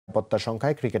নিরাপত্তা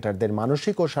সংখ্যায় ক্রিকেটারদের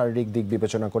মানসিক ও শারীরিক দিক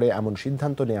বিবেচনা করে এমন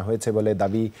সিদ্ধান্ত নেওয়া হয়েছে বলে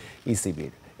দাবি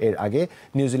ইসিবির। এর আগে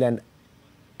নিউজিল্যান্ড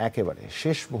একেবারে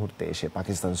শেষ মুহূর্তে এসে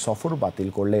পাকিস্তান সফর বাতিল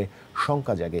করলে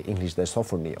শঙ্কা জাগে ইংলিশদের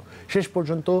সফর নিয়েও। শেষ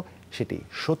পর্যন্ত সেটি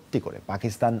সত্যি করে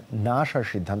পাকিস্তান না আসার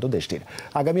সিদ্ধান্ত দেশটির।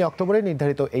 আগামী অক্টোবরে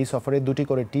নির্ধারিত এই সফরে 2টি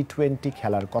করে টি20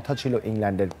 খেলার কথা ছিল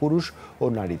ইংল্যান্ডের পুরুষ ও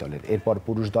নারী দলের। এরপর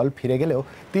পুরুষ দল ফিরে গেলেও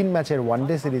 3 ম্যাচের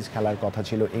ওয়ানডে সিরিজ খেলার কথা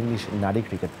ছিল ইংলিশ নারী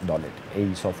ক্রিকেট দলের। এই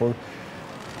সফর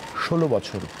 16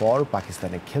 বছর পর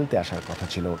পাকিস্তানে খেলতে আসার কথা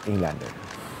ছিল ইংল্যান্ডের।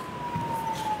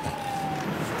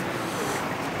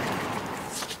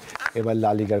 এবার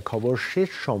লা লিগার খবর। শেষ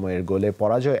সময়ের গোলে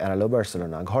পরাজয় এড়ালো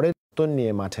বার্সেলোনা। ঘরে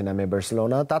নিয়ে মাঠে নামে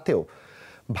বার্সেলোনা, তাতেও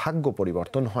ভাগ্য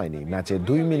পরিবর্তন হয়নি। ম্যাচে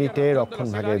 2 মিনিটে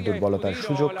রক্ষণভাগের দুর্বলতার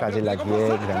সুযোগ কাজে লাগিয়ে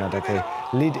গ্রানাডাকে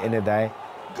লিড এনে দেয়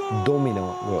ডোমিনো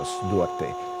রোস দুয়ার্তে।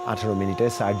 18 মিনিটে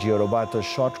সার্জিও রোবার্তোর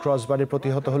শট ক্রসবারে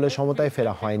প্রতিহত হলে সমতায়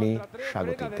ফেরা হয়নি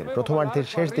স্বাগতিকদের। প্রথমার্ধের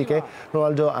শেষ দিকে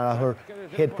রোনাল্ডো আরাহোর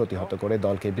হেড প্রতিহত করে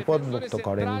দলকে বিপদমুক্ত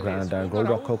করেন গ্রানাডার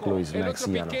গোলরক্ষক লুইস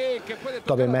ম্যাক্সিয়ানো।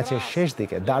 তবে ম্যাচের শেষ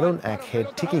দিকে দারুণ এক হেড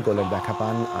ঠিকই গোলের দেখা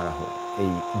পান আরাহো।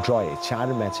 এই ড্রয়ে 4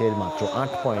 ম্যাচের মাত্র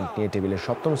 8 পয়েন্ট নিয়ে টেবিলের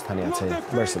 7ম স্থানে আছে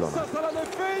বার্সেলোনা।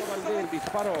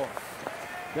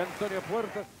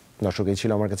 দর্শক, এই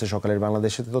ছিল আমার কাছে সকালের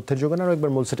বাংলাদেশের তথ্যের যোগান। আরও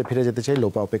একবার মূল সেটে ফিরে যেতে চাই।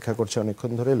 লোপা অপেক্ষা করছে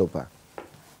অনেকক্ষণ ধরে। লোপা,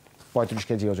 35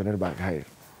 কেজি ওজনের বাঘায়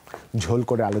ঝোল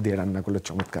করে আলু দিয়ে রান্না করলে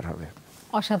চমৎকার হবে,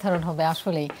 অসাধারণ হবে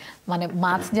আসলেই। মানে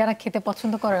মাছ যারা খেতে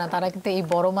পছন্দ করে না তারা কিন্তু এই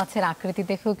বড় মাছের আকৃতি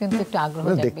দেখেও কিন্তু একটু আগ্রহ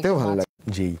জাগবে, দেখতেও ভালো লাগে।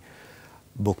 জি,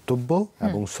 বক্তব্য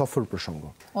এবং সফর প্রসঙ্গ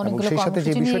এবং সেই সাথে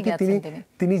যে বিষয়টি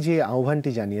তিনি যে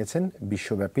আহ্বানটি জানিয়েছেন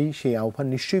বিশ্বব্যাপী, সেই আহ্বান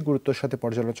নিশ্চয়ই গুরুত্বের সাথে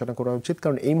পর্যালোচনা করা উচিত।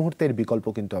 কারণ এই মুহূর্তের বিকল্প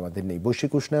কিন্তু আমাদের নেই।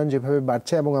 বৈশ্বিক উষ্ণায়ন যেভাবে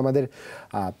বাড়ছে এবং আমাদের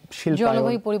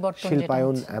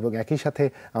শিল্পায়ন এবং একই সাথে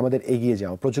আমাদের এগিয়ে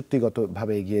যাওয়া,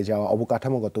 প্রযুক্তিগতভাবে এগিয়ে যাওয়া,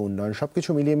 অবকাঠামোগত উন্নয়ন, সবকিছু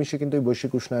মিলিয়ে মিশিয়ে কিন্তু এই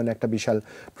বৈশ্বিক উষ্ণায়নে একটা বিশাল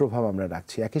প্রভাব আমরা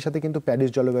রাখছি। একই সাথে কিন্তু প্যারিস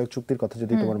জলবায়ু চুক্তির কথা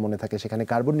যদি তোমার মনে থাকে, সেখানে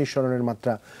কার্বন নিঃসরণের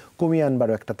মাত্রা কমিয়ে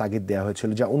আনবারও একটা তাগিদ দেওয়া হয়েছিল,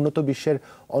 যা উন্নত বিশ্বের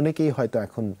অনেকেই হয়তো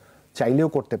এখন চাইলেও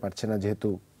করতে পারছে না, যেহেতু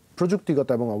প্রযুক্তিগত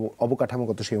এবং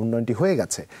অবকাঠামোগত সেই উন্নয়নটি হয়ে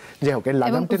গেছে। যাই হোক, এর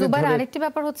লাগাম টেনে ধরে আরেকটি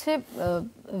ব্যাপার হচ্ছে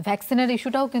ভ্যাকসিনের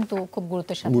ইস্যুটাও কিন্তু খুব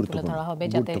গুরুত্বের সাথে তুলে ধরা হবে,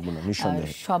 যাতে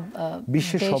সব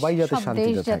বিশ্বের সবাই যাতে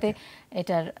শান্তিতে থাকে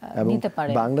এটার নিতে পারে।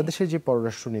 বাংলাদেশের যে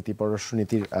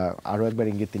পররাষ্ট্রনীতির আরো একবার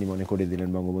ইঙ্গিত তিনি মনে করে দিলেন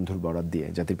বঙ্গবন্ধুর বরাত দিয়ে,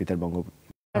 জাতির পিতার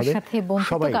বঙ্গবন্ধুর সাথে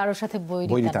বন্ধুত্ব কারোর সাথে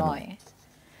বৈরিতা নয়।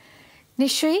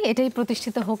 নিশ্চয়ই এটাই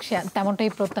প্রতিষ্ঠিত হোক,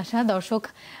 তেমনটাই প্রত্যাশা। দর্শক,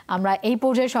 আমরা এই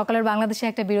পর্যায়ে সকালের বাংলাদেশে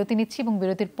একটা বিরতি নিচ্ছি এবং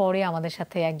বিরতির পরে আমাদের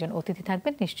সাথে একজন অতিথি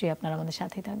থাকবেন। নিশ্চয়ই আপনারা আমাদের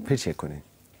সাথেই থাকবেন। ফিরছি এক্ষুনি।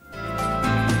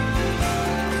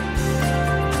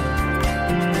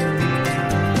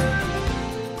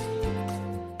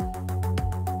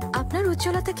 আপনার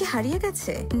উজ্জ্বলতা কি হারিয়ে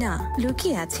গেছে? না,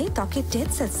 লুকিয়ে আছে ত্বকের ডেড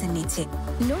সেলস এর নিচে।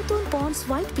 নতুন ponds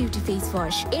white beauty face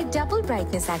wash এর double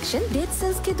brightness action dead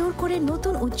sales কে দূর করে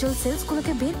নতুন উজ্জ্বল সেলস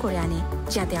গুলোকে বের করে আনে,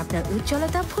 যাতে আপনার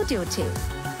উজ্জ্বলতা ফুটে ওঠে।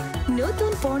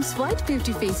 নতুন ponds white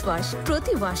beauty face wash,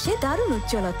 প্রতি ওয়াশে দারুণ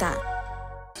উজ্জ্বলতা।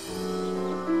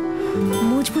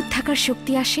 মজবুত থাকার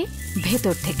শক্তি আসে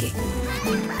ভেতর থেকে।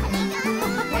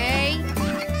 এই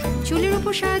চুলের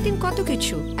উপর সারাদিন কত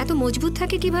কিছু, এত মজবুত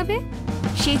থাকে কিভাবে?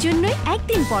 সেই জন্যই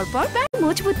একদিন পর পর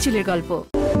মজবুত চুলের গল্প।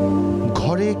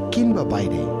 ঘরে কিংবা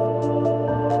বাইরে,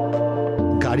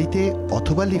 গাড়িতে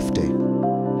অথবা লিফটে,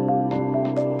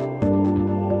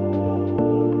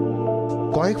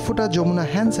 কয়েক ফোঁটা যমুনা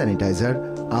হ্যান্ড স্যানিটাইজার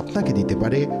আপনাকে দিতে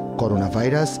পারে করোনা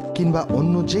ভাইরাস কিংবা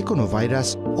অন্য যে কোনো ভাইরাস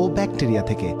ও ব্যাকটেরিয়া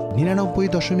থেকে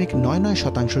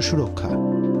 99.99% সুরক্ষা।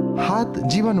 হাত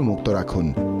জীবাণুমুক্ত রাখুন,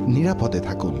 নিরাপদে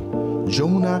থাকুন।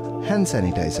 যমুনা হ্যান্ড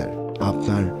স্যানিটাইজার,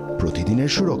 আপনার প্রতিদিনের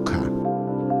সুরক্ষা।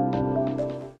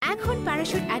 এখন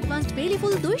প্যারাশুট অ্যাডভান্সড বেলি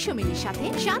ফুল 200 মিলির সাথে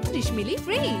 37 মিলি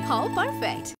ফ্রি। How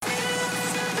perfect!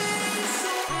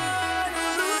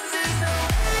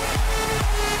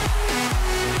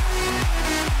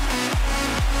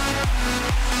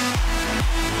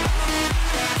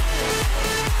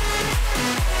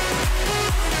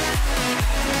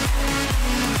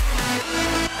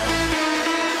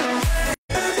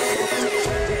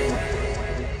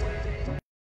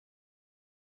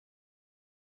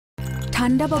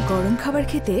 ঠান্ডা বা গরম খাবার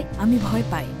খেতে আমি ভয়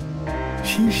পাই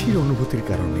শিরশির অনুভূতির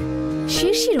কারণে।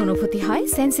 শিরশির অনুভূতি হয়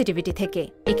সেনসিটিভিটি থেকে।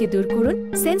 একে দূর করুন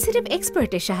সেনসিটিভ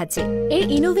এক্সপার্টের সাহায্যে। এর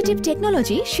ইনোভেটিভ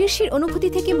টেকনোলজি শিরশির অনুভূতি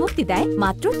থেকে মুক্তি দেয়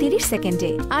মাত্র 30 সেকেন্ডে,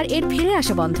 আর এর ফিরে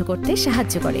আসা বন্ধ করতে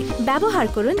সাহায্য করে। ব্যবহার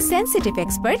করুন সেনসিটিভ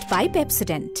এক্সপার্ট বাই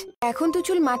পেপসোডেন্ট। এখন তো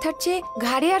চুল মাথার চেয়ে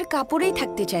ঘাড়ে আর কাপড়েই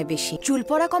থাকতে চায় বেশি। চুল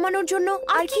পড়া কমানোর জন্য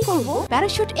আর কি করব?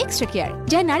 প্যারাশুট এক্সট্রা কেয়ার,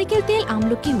 যা নারকেল তেল,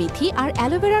 আমলকি, মেথি আর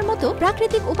অ্যালোভেরার মতো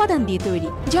প্রাকৃতিক উপাদান দিয়ে তৈরি,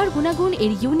 যার গুণাগুণ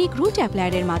এর ইউনিক রুট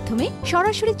অ্যাপ্লায়ারের মাধ্যমে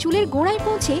সরাসরি চুলের গোড়ায়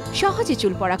পৌঁছে সহজে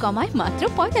চুল পড়া কমায় মাত্র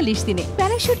 45 দিনে।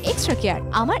 প্যারাশুট এক্সট্রা কেয়ার,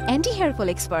 আমার anti hair fall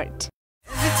expert.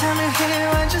 Every time I hear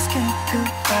you, I just can't good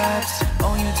vibes.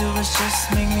 All you do is just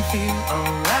make me feel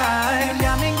alright. You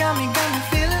got me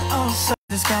feeling oh so.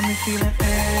 Just got me feeling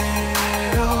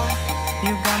ayo.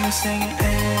 You got me singing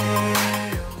ayo.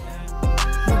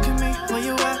 Look at me, where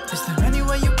you at? Is there any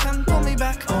way you can pull me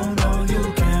back? Oh no, you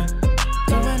can't.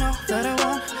 Doing all that I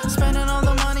want, spending all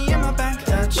the money in my bank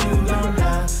that you don't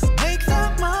have. Make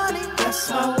that money, that's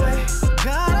my way.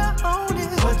 Gotta own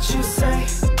it. What you say?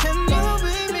 Can you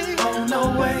be me? Oh no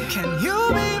way. Can you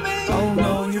be me? Oh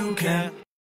no, you can't.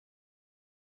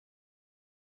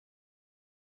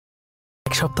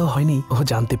 এক সপ্তাহ হয়নি ও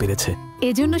জানতে পেরেছে।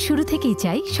 এজন্য শুরু থেকেই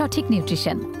চাই সঠিক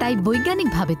নিউট্রিশন, তাই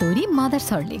বৈজ্ঞানিকভাবে তৈরি মাদার্স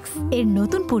হরলিক্স। এর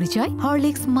নতুন পরিচয়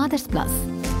হরলিক্স মাদার্স প্লাস।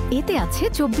 এতে আছে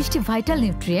 24টি ভাইটাল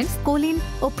নিউট্রিয়েন্টস, কোলিন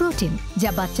ও প্রোটিন, যা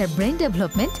বাচ্চার ব্রেন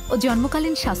ডেভেলপমেন্ট ও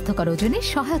জন্মকালীন স্বাস্থ্যকর ওজনে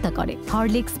সহায়তা করে।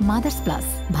 হরলিক্স মাদার্স প্লাস,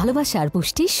 ভালোবাসা আর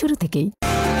পুষ্টি শুরু থেকেই।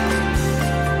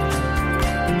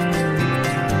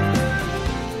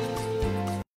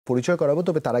 পরিচয় করাবো,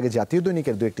 তবে তার আগে জাতীয়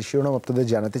দৈনিকের দু একটি শিরোনাম আপনাদের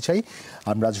জানাতে চাই।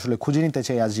 আমরা আসলে খুঁজে নিতে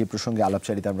চাই আজ যে প্রসঙ্গে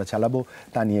আলাপচারিতা আমরা চালাবো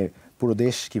তা নিয়ে পুরো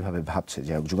দেশ কিভাবে ভাবছে।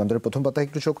 যাই হোক, যুগান্তরের প্রথম পাতায়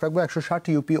একটু চোখ রাখবো। 160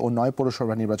 ইউপি ও 9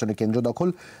 পৌরসভা নির্বাচনে কেন্দ্র দখল,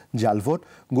 জাল ভোট,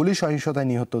 গুলি সহিংসতায়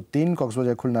নিহত 3,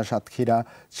 কক্সবাজার, খুলনা, সাতক্ষীরা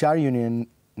 4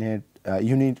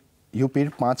 ইউপির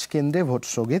 5 কেন্দ্রে ভোট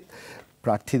স্থগিত,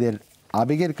 প্রার্থীদের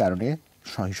আবেগের কারণে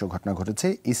সহিংস ঘটনা ঘটেছে,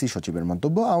 ইসি সচিবের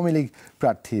মন্তব্য। আওয়ামী লীগ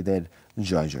প্রার্থীদের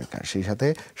জয় জয়কার। সেই সাথে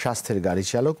স্বাস্থ্যের গাড়ি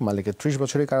চালক মালিকের 30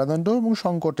 বছরের কারাদণ্ড এবং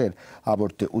সংকটের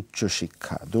আবর্তে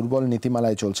উচ্চশিক্ষা, দুর্বল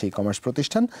নীতিমালায় চলছে ই কমার্স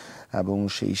প্রতিষ্ঠান এবং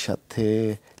সেই সাথে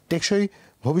টেকসই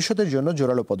ভবিষ্যতের জন্য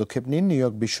জোরালো পদক্ষেপ নিন, নিউ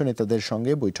ইয়র্ক বিশ্ব নেতাদের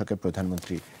সঙ্গে বৈঠকে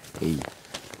প্রধানমন্ত্রী এই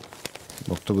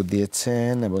বক্তব্য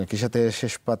দিয়েছেন। এবং একই সাথে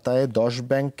শেষ পাতায় 10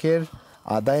 ব্যাংকের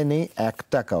আদায় নেই 1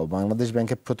 টাকাও, বাংলাদেশ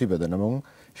ব্যাংকের প্রতিবেদন। এবং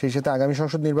সেই সাথে আগামী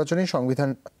সংসদ নির্বাচনে সংবিধান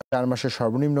 4 মাসের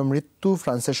সর্বনিম্ন মৃত্যু,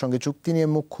 ফ্রান্সের সঙ্গে চুক্তি নিয়ে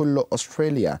মুখ খুলল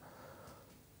অস্ট্রেলিয়া,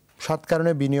 7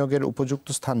 কারণে বিনিয়োগের উপযুক্ত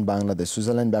স্থান বাংলাদেশ,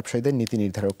 সুইজারল্যান্ড ব্যবসায়ীদের নীতি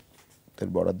নির্ধারকদের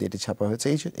বরাদ দিয়ে এটি ছাপা হয়েছে।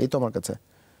 এই তো আমার কাছে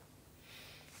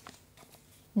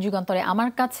যুগান্তরে।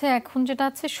 আমার কাছে এখন যেটা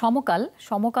আছে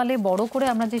সমকালে বড় করে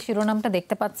আমরা যে শিরোনামটা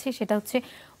দেখতে পাচ্ছি সেটা হচ্ছে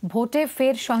ভোটে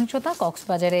ফের সহিংসতা,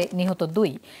 কক্সবাজারে নিহত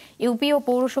 2, ইউপি ও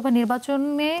পৌরসভা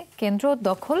নির্বাচনে কেন্দ্র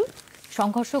দখল,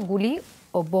 সংঘর্ষ, গুলি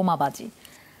ও বোমাবাজি।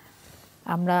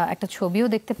 আমরা একটা ছবিও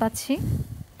দেখতে পাচ্ছি।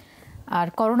 আর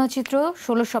করোনা চিত্র,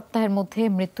 16 সপ্তাহের মধ্যে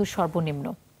মৃত্যু সর্বনিম্ন।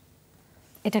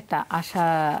 এটা একটা আশা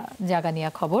জাগানিয়া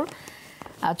খবর।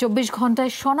 24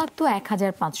 ঘন্টায় শনাক্ত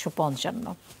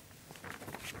 1555।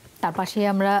 তার পাশে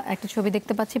আমরা একটা ছবি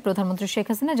দেখতে পাচ্ছি, প্রধানমন্ত্রী শেখ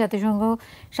হাসিনা জাতিসংঘ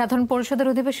সাধারণ পরিষদের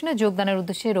অধিবেশনে যোগদানের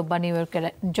উদ্দেশ্যে রোববার নিউ ইয়র্কের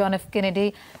জন এফ কেনেডি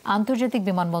আন্তর্জাতিক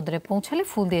বিমানবন্দরে পৌঁছালে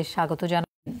ফুল দিয়ে স্বাগত জানান।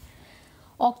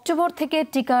 অক্টোবর থেকে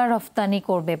টিকা রফতানি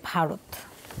করবে ভারত।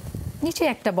 নিচে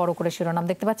একটা বড় করে শিরোনাম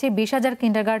দেখতে পাচ্ছি, 20,000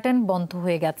 কিন্ডারগার্টেন বন্ধ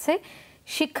হয়ে গেছে,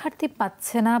 শিক্ষার্থী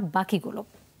পাচ্ছে না বাকিগুলো।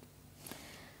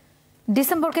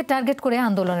 ডিসেম্বরকে টার্গেট করে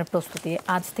আন্দোলনের প্রস্তুতি,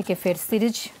 আজ থেকে ফের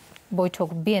সিরিজ বৈঠক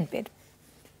বিএনপির।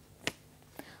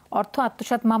 অর্থ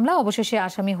আত্মসাৎ মামলা, অবশেষে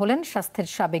আসামি হলেন স্বাস্থ্যের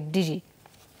সাবেক ডিজি।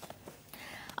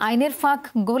 আইনের ফাঁক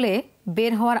গলে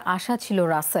বের হওয়ার আশা ছিল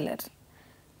রাসেলের।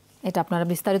 এটা আপনারা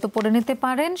বিস্তারিত পড়ে নিতে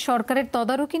পারেন। সরকারের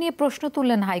তদারকি নিয়ে প্রশ্ন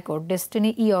তুললেন হাইকোর্ট,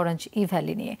 ডেস্টিনি ই অরেঞ্জ ই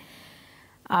ভ্যালি নিয়ে।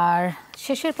 আর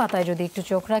শেষের পাতায় যদি একটু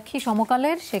চোখ রাখি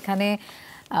সমকালের, সেখানে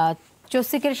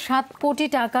চসিকের 7 কোটি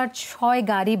টাকার 6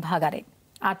 গাড়ি ভাগাড়ে,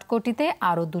 8 কোটিতে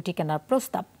আরও 2টি কেনার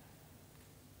প্রস্তাব।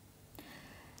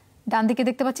 ডান দিকে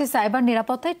দেখতে পাচ্ছি সাইবার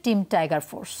নিরাপত্তায় টিম টাইগার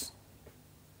ফোর্স।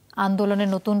 আন্দোলনের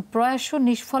নতুন প্রয়াসও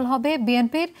নিষ্ফল হবে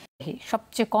বিএনপির,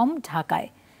 সবচেয়ে কম ঢাকায়।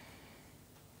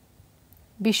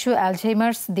 বিশ্ব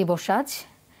অ্যালঝেইমার্স দিবস আজ,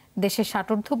 দেশে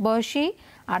 60 বয়সী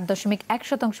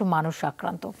 8.1% মানুষ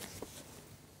আক্রান্ত।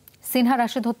 সিনহা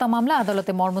রাশেদ হত্যা মামলা,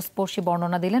 আদালতে মর্মস্পর্শী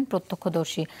বর্ণনা দিলেন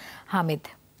প্রত্যক্ষদর্শী হামিদ।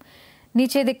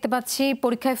 নিচে দেখতে পাচ্ছি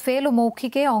পরীক্ষায় ফেল ও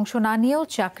মৌখিকে অংশ না নিয়েও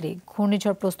চাকরি,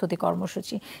 ঘূর্ণিঝড় প্রস্তুতি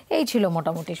কর্মসূচি। এই ছিল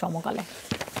মোটামুটি সমকালে।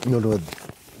 ধন্যবাদ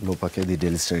লোপাকে। দি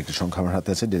ডেইলি স্টার একটি সংখ্যা আমার হাতে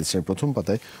আছে। ডেইলি স্টারের প্রথম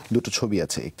পাতায় 2টো ছবি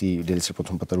আছে, একটি ডেইলি স্টার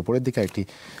প্রথম পাতার উপরের দিকে, একটি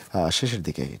শেষের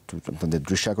দিকে। একটু আপনাদের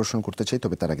দৃষ্টি আকর্ষণ করতে চাই,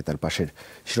 তবে তার আগে তার পাশের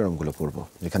শিরোনামগুলো পড়ব।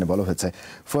 যেখানে বলা হয়েছে,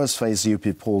 first phase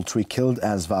UP pole 3 killed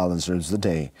as violence rules the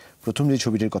day. প্রথম যে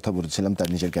ছবিটির কথা বলেছিলাম তার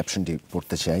নিজের ক্যাপশনটি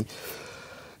পড়তে চাই।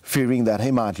 Fearing that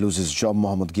he might lose his job,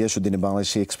 Mohammad Ghiashuddin, a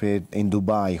Bangladeshi expat in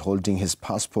Dubai, holding his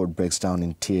passport, breaks down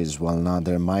in tears while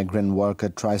another migrant worker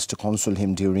tries to console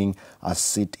him during a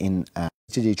sit-in.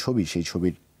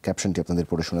 Caption আপনাদের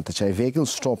পড়ে শোনাতে চাই. Vehicle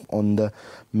stop on the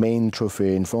main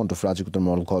thoroughfare in front of Rajikuttar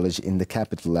Model College in the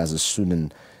capital as a student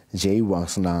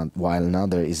jaywalks while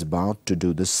another is about to do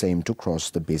the same to cross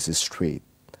the busy street.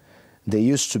 There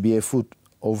used to be a foot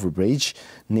overbridge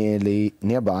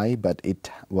nearby, but it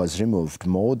was removed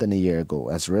more than a year ago.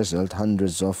 As a result,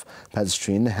 hundreds of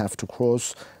pedestrians have to cross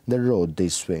the road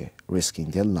this way, risking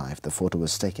their life. The photo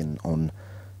was taken on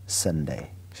Sunday.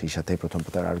 সেই সাথে প্রথম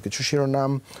পাতার আর কিছু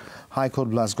শিরোনাম. High Court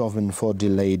blasts government for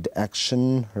delayed action.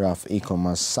 Rough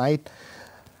e-commerce site.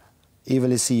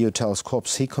 Evil CEO tells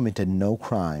cops he committed no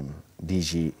crime.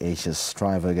 DGH's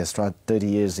driver gets 30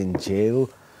 years in jail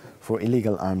for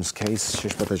illegal arms case.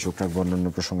 শেষ পাতায় চোখ রাখব অন্যান্য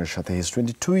প্রসঙ্গের সাথে. His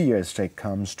 22-year stay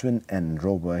comes to an end.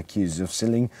 Robber accused of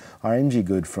selling RMG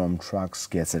good from trucks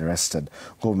gets arrested.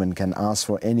 Government can ask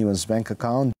for anyone's bank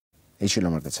account. এই ছিল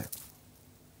আমার কাছে.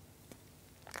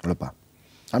 লোপা,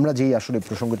 আমরা যেই আসলে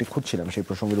প্রসঙ্গটি খুঁজছিলাম সেই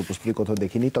প্রসঙ্গের উপস্থিতি কোথাও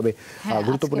দেখিনি, তবে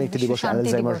গুরুত্বপূর্ণ একটি দিবস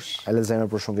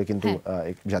অ্যালজাইমার প্রসঙ্গে কিন্তু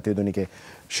জাতীয় দৈনিকে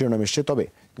শিরোনাম এসছে। তবে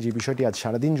যে বিষয়টি আজ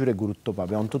সারাদিন জুড়ে গুরুত্ব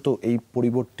পাবে, অন্তত এই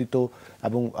পরিবর্তিত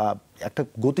এবং একটা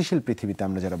গতিশীল পৃথিবীতে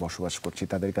আমরা যারা বসবাস করছি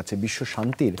তাদের কাছে বিশ্ব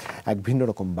শান্তির এক ভিন্ন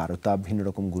রকম বারতা, ভিন্ন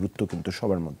রকম গুরুত্ব কিন্তু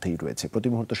সবার মধ্যেই রয়েছে। প্রতি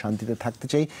মুহূর্ত শান্তিতে থাকতে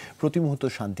চাই, প্রতি মুহূর্ত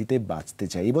শান্তিতে বাঁচতে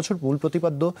চাই। এই বছর মূল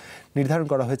প্রতিপাদ্য নির্ধারণ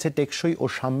করা হয়েছে টেকসই ও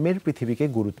সাম্যের পৃথিবীকে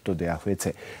গুরুত্ব দেওয়া হয়েছে।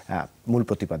 মূল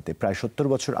প্রতিপাদ্যে প্রায় 70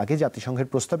 বছর আগে জাতিসংঘের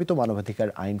প্রস্তাবিত মানবাধিকার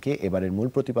আইনকে এবারের মূল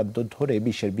প্রতিপাদ্য ধরে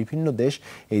বিশ্বের বিভিন্ন দেশ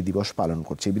এই দিবস পালন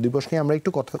করছে। এই দিবস নিয়ে আমরা একটু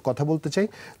কথা বলতে চাই।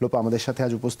 লোপা, আমাদের সাথে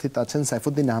আজ উপস্থিত আছেন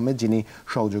সাইফুদ্দিন আহমেদ, যিনি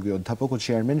সহযোগী অধ্যাপক ও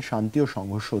চেয়ারম্যান শান্তি ও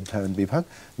সংঘর্ষ অধ্যয়ন বিভাগ,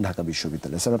 ঢাকা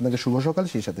বিশ্ববিদ্যালয়। স্যার, আপনাকে শুভ সকাল।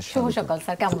 সেই সাথে শুভ সকাল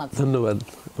স্যার, কেমন আছেন? ধন্যবাদ,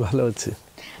 ভালো আছি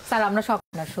স্যার। আমরা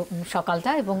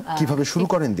সকালটা এবং কিভাবে শুরু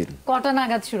করেন দিন? কটা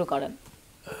নাগাদ শুরু করেন?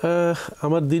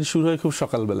 আমার দিন শুরু হয় খুব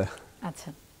সকালবেলা। আচ্ছা,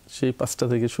 সেই 5টা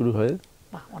থেকে শুরু হয়।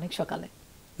 বাহ, অনেক সকালে।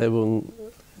 এবং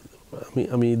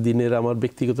আমি দিনের আমার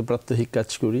ব্যক্তিগত প্রাত্যহিক কাজ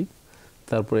করি,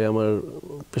 তারপরে আমার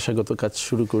পেশাগত কাজ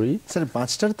শুরু করি। স্যার,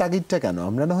 5টার তাগিদটা কেন?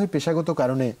 আমরা না হয় পেশাগত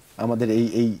কারণে আমাদের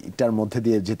এইটার মধ্যে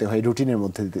দিয়ে যেতে হয়, রুটিনের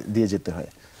মধ্যে দিয়ে যেতে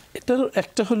হয়। এটার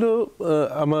একটা হলো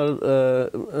আমার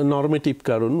নরমেটিভ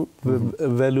কারণ,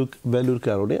 ভ্যালুর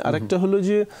কারণে, আর একটা হলো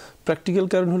যে প্র্যাকটিক্যাল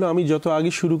কারণ হলো আমি যত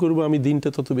আগে শুরু করব আমি দিনটা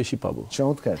তত বেশি পাবো।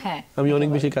 চমৎকার। আমি অনেক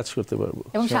বেশি কাজ করতে পারবো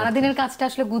এবং সারা দিনের কাজটা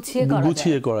আসলে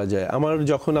গুছিয়ে করা যায়।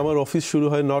 যখন আমার অফিস শুরু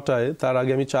হয় 9টায়, তার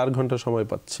আগে আমি 4 ঘন্টা সময়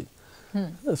পাচ্ছি।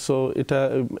 সো এটা,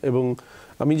 এবং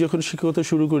আমি যখন শিক্ষকতা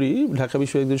শুরু করি, ঢাকা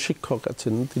বিশ্ববিদ্যালয়ের একজন শিক্ষক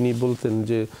আছেন, তিনি বলতেন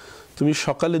যে তুমি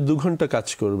সকালে 2 ঘন্টা কাজ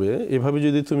করবে, এভাবে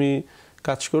যদি তুমি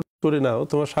কাজ করে নাও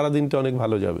তোমার সারা দিনটা অনেক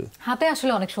ভালো যাবে।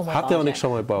 হাতে অনেক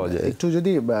সময় পাওয়া যায়। একটু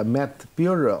যদি ম্যাথ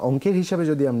পিওর অঙ্কের হিসাবে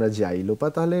যদি আমরা যাই লোপা,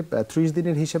 তাহলে 30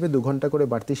 দিনের হিসাবে 2 ঘন্টা করে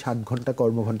বাড়তি 60 ঘন্টা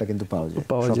কর্মঘন্টা কিন্তু পাওয়া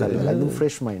যায় একদম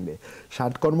ফ্রেশ মাইন্ডে।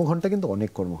 60 কর্মঘন্টা কিন্তু অনেক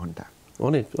কর্মঘন্টা,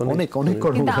 অনেক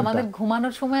কিন্তু আমাদের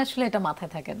ঘুমানোর সময় আসলে এটা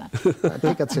মাথায় থাকে না।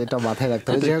 ঠিক আছে, এটা মাথায় রাখতে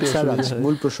হবে। স্যার, আজ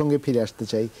মূল প্রসঙ্গে ফিরে আসতে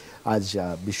চাই। আজ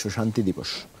বিশ্ব শান্তি দিবস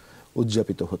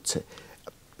উদযাপিত হচ্ছে।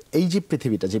 এই যে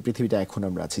পৃথিবীটা এখন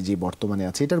আমরা আছি, যে বর্তমানে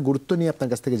আছি, এটার গুরুত্ব নিয়ে আপনার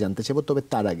কাছ থেকে জানতে চাইব। তবে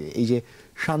তার আগে এই যে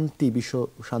বিশ্ব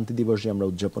শান্তি দিবস যে আমরা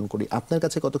উদযাপন করি, আপনার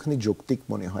কাছে কতখানি যৌক্তিক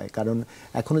মনে হয়? কারণ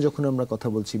এখনো যখন আমরা কথা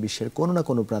বলছি, বিশ্বের কোনো না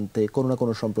কোনো প্রান্তে কোনো না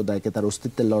কোনো সম্প্রদায়কে তার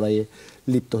অস্তিত্বের লড়াইয়ে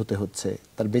লিপ্ত হতে হচ্ছে,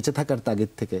 তার বেঁচে থাকার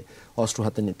তাগিদ থেকে অস্ত্র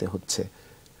হাতে নিতে হচ্ছে।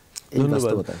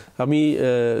 ধন্যবাদ। আমি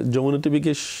যমুনা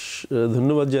টিভিকে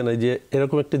ধন্যবাদ জানাই যে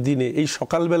এরকম একটা দিনে, এই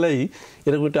সকালবেলায়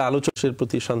এরকম একটা আলোচনার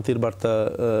প্রতি শান্তির বার্তা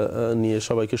নিয়ে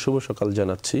সবাইকে শুভ সকাল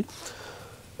জানাচ্ছি।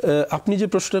 আপনি যে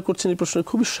প্রশ্নটা করছেন এই প্রশ্নটা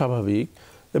খুবই স্বাভাবিক,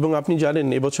 এবং আপনি জানেন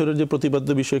এবছরের যে প্রতিপাদ্য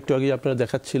বিষয় একটু আগে আপনারা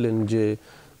দেখাচ্ছিলেন যে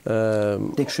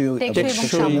টেকসই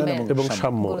এবং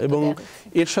সাম্য, এবং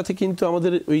এর সাথে কিন্তু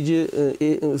আমাদের ওই যে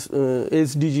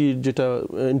এসডিজি যেটা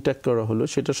ইন্ট্যাক্ট করা হলো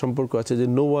সেটা সম্পর্ক আছে যে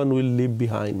no one will leave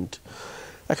behind.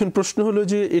 এখন প্রশ্ন হলো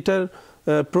যে এটার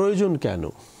প্রয়োজন কেন?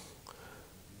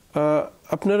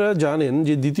 আপনারা জানেন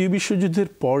যে দ্বিতীয় বিশ্বযুদ্ধের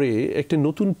পরে একটা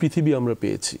নতুন পৃথিবী আমরা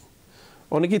পেয়েছি।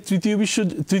 অনেকে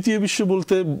তৃতীয় বিশ্ব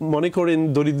বলতে মনে করেন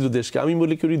দরিদ্র দেশকে, আমি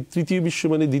মনে করি তৃতীয় বিশ্ব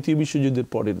মানে দ্বিতীয় বিশ্বযুদ্ধের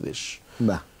পরের দেশ।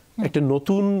 একটা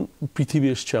নতুন পৃথিবী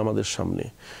এসছে আমাদের সামনে।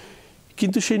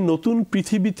 কিন্তু সেই নতুন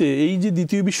পৃথিবীতে এই যে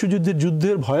দ্বিতীয়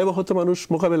যুদ্ধের ভয়াবহতা মানুষ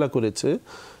মোকাবেলা করেছে,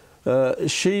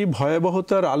 সেই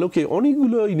ভয়াবহতার আলোকে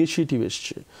অনেকগুলো ইনিশিয়েটিভ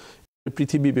এসছে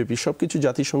পৃথিবীব্যাপী, সবকিছু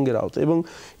জাতিসংঘের আওতায়। এবং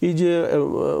এই যে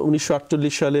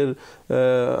 1948 সালের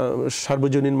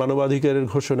সার্বজনীন মানবাধিকারের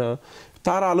ঘোষণা,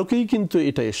 তার আলোকেই কিন্তু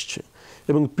এটা এসছে।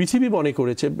 এবং পৃথিবী মনে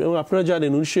করেছে। এবং আপনারা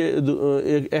জানেন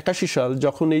 1981 সাল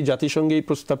যখন এই জাতিসংঘে এই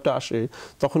প্রস্তাবটা আসে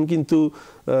তখন কিন্তু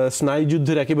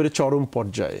স্নায়ুযুদ্ধের একেবারে চরম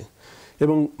পর্যায়ে,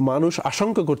 এবং মানুষ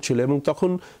আশঙ্কা করছিল, এবং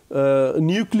তখন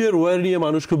নিউক্লিয়ার ওয়ার নিয়ে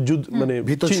মানুষ খুব মানে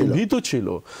ভীত ছিল।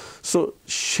 সো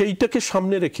সেইটাকে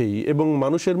সামনে রেখেই এবং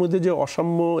মানুষের মধ্যে যে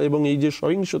অসাম্য এবং এই যে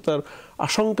সহিংসতার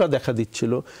আশঙ্কা দেখা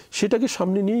দিচ্ছিল সেটাকে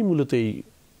সামনে নিয়েই মূলত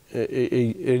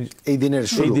এই দিনের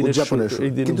উদযাপনের শুরু।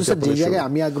 কিন্তু স্যার যে জায়গায়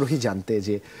আমি আগ্রহী জানতে,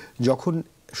 যে যখন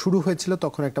শুরু হয়েছিল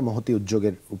তখন একটা মহতী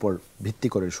উদ্যোগের উপর ভিত্তি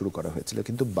করে শুরু করা হয়েছিল,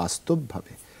 কিন্তু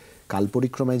বাস্তবভাবে কাল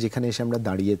পরিক্রমায় যেখানে এসে আমরা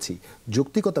দাঁড়িয়েছি,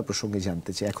 যৌক্তিকতা প্রসঙ্গে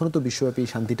জানতে চাই, এখনো তো বিশ্বব্যাপী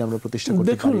শান্তিটা আমরা প্রতিষ্ঠা করতে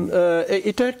পারিনি। দেখুন,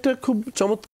 এটা একটা খুব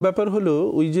চমৎকার ব্যাপার হলো,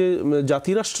 ওই যে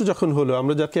জাতিরাষ্ট্র যখন হলো,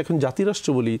 আমরা যাকে এখন জাতিরাষ্ট্র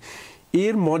বলি,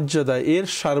 এর মর্যাদা, এর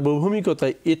সার্বভৌমিকতা,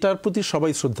 এটার প্রতি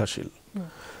সবাই শ্রদ্ধাশীল।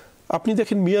 আপনি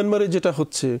দেখেন মিয়ানমারে যেটা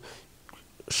হচ্ছে,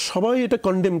 সবাই এটা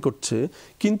কন্ডেম করছে,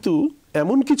 কিন্তু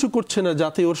এমন কিছু করছে না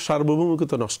যাতে ওর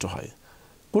সার্বভৌমিকতা নষ্ট হয়,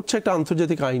 করছে একটা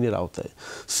আন্তর্জাতিক আইনের আওতায়।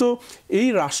 সো এই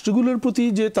রাষ্ট্রগুলোর প্রতি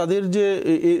যে তাদের যে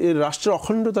রাষ্ট্রের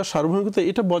অখণ্ডতা, সার্বভৌমিকতা,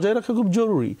 এটা বজায় রাখা খুব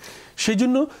জরুরি। সেই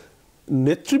জন্য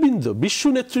নেতৃবৃন্দ, বিশ্ব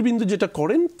নেতৃবৃন্দ যেটা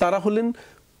করেন, তারা হলেন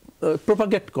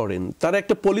প্রোপাগেট করেন, তারা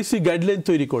একটা পলিসি গাইডলাইন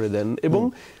তৈরি করে দেন এবং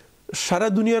সারা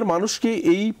দুনিয়ার মানুষকে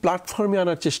এই প্ল্যাটফর্মে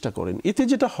আনার চেষ্টা করেন। এতে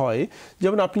যেটা হয়,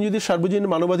 যেমন আপনি যদি সার্বজনীন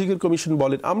মানবাধিকার কমিশন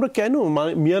বলেন, আমরা কেন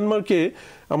মিয়ানমারকে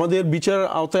আমাদের বিচার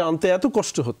আওতায় আনতে এত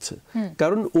কষ্ট হচ্ছে,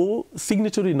 কারণ ও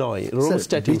সিগনেচারি নয়।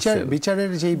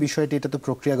 বিচারের যে বিষয়টি, এটা তো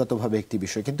প্রক্রিয়াগতভাবে একটি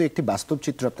বিষয়, কিন্তু একটি বাস্তব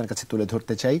চিত্র আপনার কাছে তুলে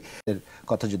ধরতে চাই।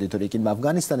 কথা যদি ধরি, কিংবা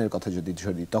আফগানিস্তানের কথা যদি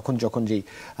ধরি, তখন যখন যেই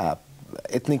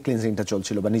এথনিক ক্লিনজিংটা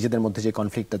চলছিল বা নিজেদের মধ্যে যে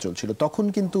কনফ্লিক্টটা চলছিল, তখন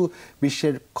কিন্তু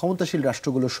বিশ্বের ক্ষমতাশীল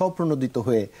রাষ্ট্রগুলো স্বপ্রণোদিত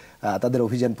হয়ে তাদের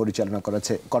অভিযান পরিচালনা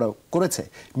করেছে।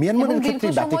 মিয়ানমারের ক্ষেত্রে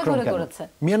ব্যতিক্রম কেন?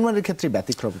 মিয়ানমারের ক্ষেত্রে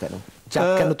ব্যতিক্রম কেন? চাপ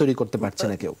কেন তৈরি করতে পারছে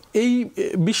না কেউ? এই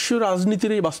বিশ্ব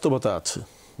রাজনীতির এই বাস্তবতা আছে,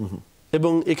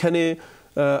 এবং এখানে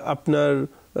আপনার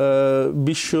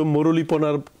বিশ্ব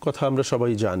মরলীপনার কথা আমরা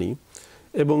সবাই জানি,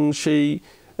 এবং সেই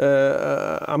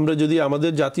আমরা যদি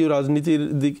আমাদের জাতীয় রাজনীতির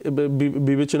দিক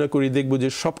বিবেচনা করি, দেখব যে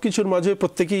সবকিছুর মাঝে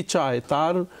প্রত্যেকেই চায়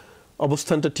তার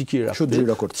অবস্থানটা টিকিয়ে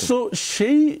রাখতে। সো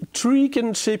সেই ট্রিক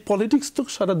এন্ড সেই পলিটিক্স তো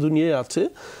সারা দুনিয়ায় আছে।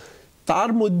 তার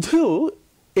মধ্যেও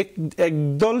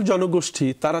একদল জনগোষ্ঠী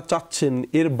তারা চাচ্ছেন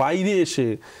এর বাইরে এসে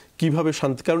কিভাবে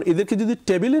শান্তি, কারণ এদেরকে যদি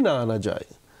টেবিলে না আনা যায়,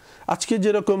 আজকে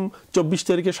যেরকম 24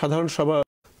 তারিখে সাধারণ সভা,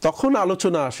 তখন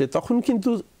আলোচনা আসে, তখন কিন্তু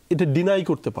এটা ডিনাই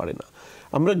করতে পারে না।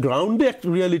 আমরা গ্রাউন্ডে একটা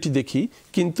রিয়ালিটি দেখি,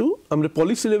 কিন্তু আমরা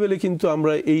পলিসি লেভেলে কিন্তু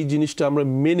আমরা এই জিনিসটা আমরা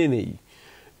মেনে নেই।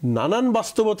 নানান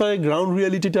বাস্তবতায় গ্রাউন্ড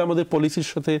রিয়ালিটিটা আমাদের পলিসির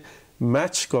সাথে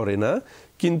ম্যাচ করে না,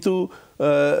 কিন্তু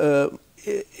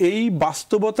এই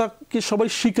বাস্তবতাকে সবাই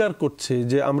স্বীকার করছে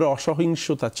যে আমরা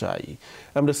অসহিংসতা চাই,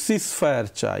 আমরা সিজফায়ার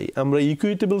চাই, আমরা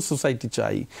ইকুইটেবল সোসাইটি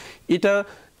চাই। এটা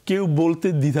কেউ বলতে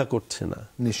দ্বিধা করছে না।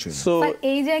 নিশ্চয়ই।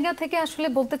 এই জায়গা থেকে আসলে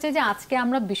বলতে চাই যে আজকে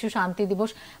আমরা বিশ্ব শান্তি দিবস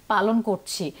পালন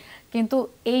করছি, কিন্তু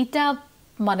এইটা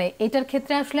মানে এটার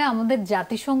ক্ষেত্রে আসলে আমাদের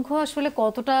জাতিসংঘ আসলে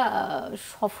কতটা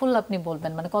সফল আপনি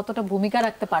বলবেন, মানে কতটা ভূমিকা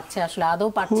রাখতে পারছে, আসলে আদৌ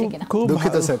পারছে কিনা?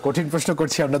 দুঃখিত স্যার, কঠিন প্রশ্ন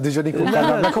করছি, আমরা দুজনেই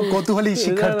খুব কৌতূহলী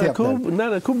শিক্ষার্থী।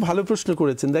 খুব ভালো প্রশ্ন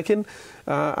করেছেন। দেখেন,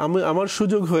 আমার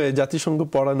সুযোগ হয়ে জাতিসংঘ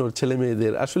পড়ানোর ছেলে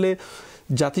মেয়েদের, আসলে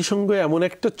জাতিসংঘ এমন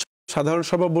একটা সাধারণ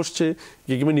সভা বসছে,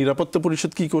 কিংবা নিরাপত্তা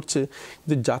পরিষদ কি করছে,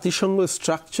 কিন্তু জাতিসংঘ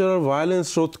স্ট্রাকচারাল ভায়োলেন্স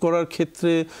রোধ করার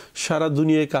ক্ষেত্রে সারা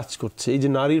দুনিয়ায় কাজ করছে। এই যে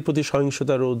নারীর প্রতি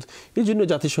সহিংসতা রোধ, এই জন্য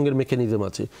জাতিসংঘের মেকানিজম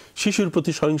আছে। শিশুর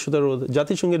প্রতি সহিংসতা রোধ,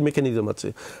 জাতিসংঘের মেকানিজম আছে।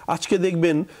 আজকে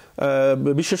দেখবেন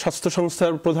বিশ্ব স্বাস্থ্য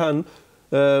সংস্থার প্রধান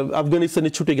আফগানিস্তানে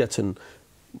ছুটে গেছেন।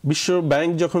 বিশ্ব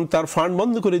ব্যাংক যখন তার ফান্ড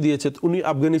বন্ধ করে দিয়েছে, উনি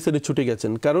আফগানিস্তানে ছুটে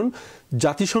গেছেন, কারণ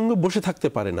জাতিসংঘ বসে থাকতে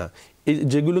পারে না। এই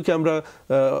যেগুলোকে আমরা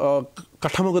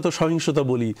কাঠামোগত সহিংসতা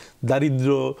বলি, দারিদ্র,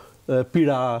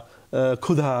 পীড়া,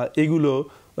 ক্ষুধা, এগুলো,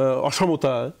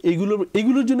 অসমতা,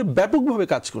 এগুলোর জন্য ব্যাপকভাবে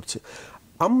কাজ করছে।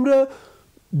 আমরা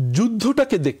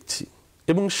যুদ্ধটাকে দেখছি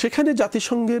এবং সেখানে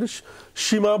জাতিসংঘের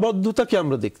সীমাবদ্ধতাকে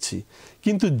আমরা দেখছি,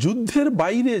 কিন্তু যুদ্ধের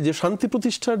বাইরে যে শান্তি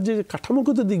প্রতিষ্ঠার যে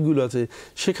কাঠামোগত দিকগুলো আছে,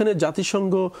 সেখানে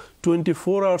জাতিসংঘ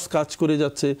 24 আওয়ার্স কাজ করে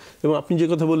যাচ্ছে। এবং আপনি যে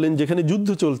কথা বললেন, যেখানে যুদ্ধ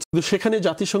চলছে, সেখানে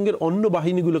জাতিসংঘের অন্য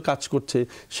বাহিনীগুলো কাজ করছে,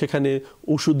 সেখানে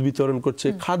ওষুধ বিতরণ করছে,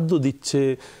 খাদ্য দিচ্ছে,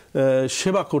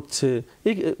 সেবা করছে,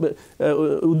 এই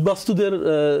উদ্বাস্তুদের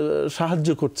সাহায্য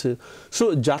করছে। সো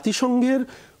জাতিসংঘের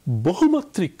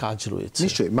বহুমাত্রিক কাজ রয়েছে।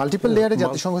 নিশ্চয়ই মাল্টিপল লেয়ারে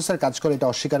জাতিসংঘ স্যার কাজ করে, এটা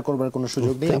অস্বীকার করবার কোনো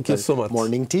সুযোগ নেই।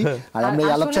 মর্নিং টি, আর আমরা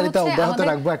এই আলাপচারিতা অব্যাহত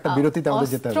রাখবো। একটা বিরতিতে আমাদের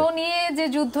যেতে হবে। অস্ত্র নিয়ে যে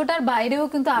যুদ্ধটার বাইরেও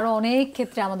কিন্তু আরো অনেক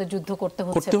ক্ষেত্রে আমাদের যুদ্ধ করতে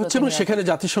হচ্ছে এবং সেখানে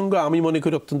জাতিসংঘ আমি মনে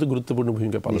করি অত্যন্ত গুরুত্বপূর্ণ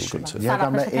ভূমিকা পালন করছে।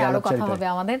 আমরা এই আলাপচারিতা হবে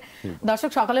আমাদের।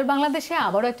 দর্শক, সকালের বাংলাদেশে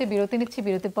আবারও একটা বিরতি নিচ্ছি।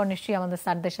 বিরতির পর নিশ্চয়ই আমাদের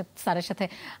স্যারের সাথে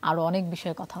আরো অনেক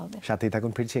বিষয়ে কথা হবে। সাথেই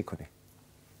থাকুন, ফিরছি এক্ষুনি।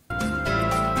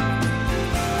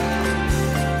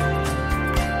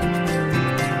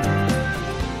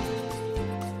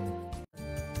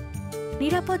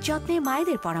 নিরাপদ যত্নে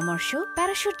মায়েদের পরামর্শ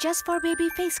parachute just for baby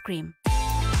face cream.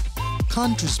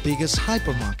 Country's biggest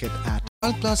hypermarket at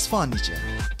World Class Furniture,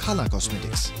 Khala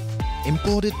Cosmetics.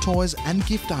 Imported toys and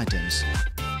gift items.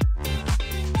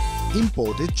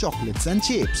 Imported chocolates and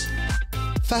chips.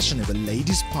 Fashionable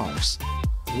ladies' purse.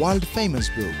 World famous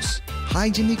books.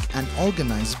 Hygienic and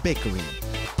organized bakery.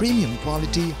 Premium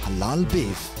quality halal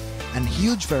beef. And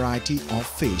huge variety of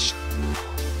fish.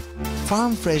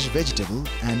 Farm fresh vegetable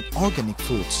and organic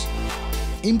foods.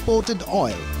 Imported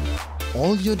oil.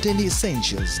 All your daily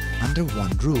essentials under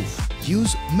one roof.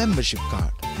 Use membership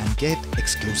card and get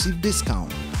exclusive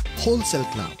discount. Wholesale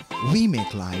Club. We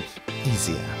make life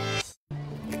easier.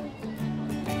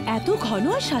 এত ঘন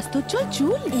আর স্বাস্থ্যোজ্জ্বল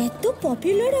চুল, এত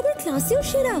popular, আবার ক্লাসেও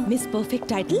সেরা। Miss perfect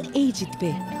title এই জিতবে।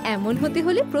 এমন হতে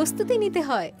হলে প্রস্তুতি নিতে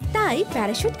হয়। তাই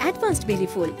প্যারাশুট অ্যাডভান্সড বেলি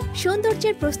ফুল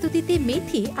সৌন্দর্যের প্রস্তুতিতে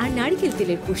মেথি আর নারকেল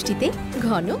তেলের পুষ্টিতে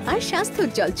ঘন আর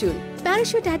স্বাস্থ্যোজ্জ্বল চুল।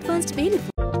 প্যারাশুট অ্যাডভান্সড বেলি ফুল।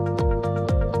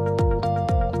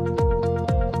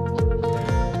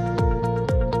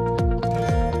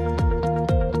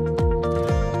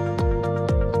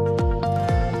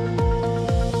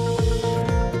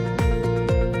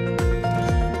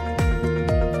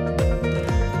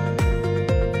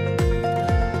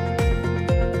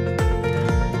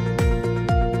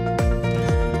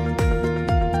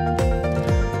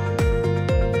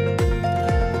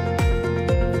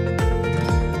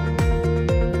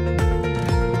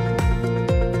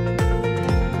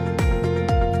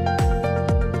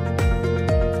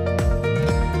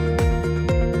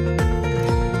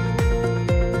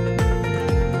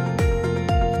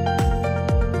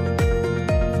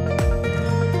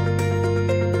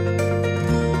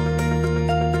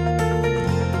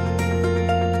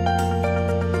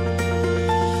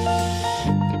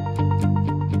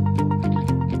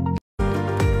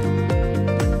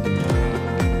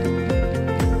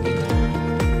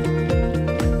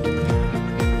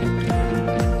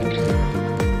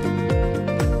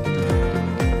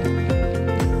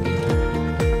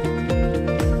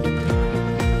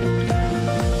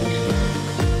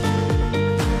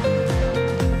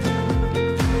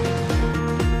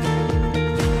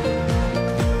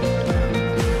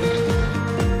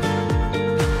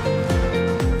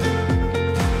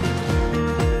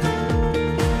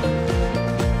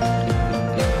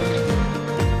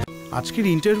 আজকের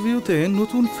ইন্টারভিউতে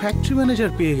নতুন ফ্যাক্টরি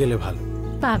ম্যানেজার পেয়ে গেলে ভালো।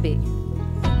 পাবে।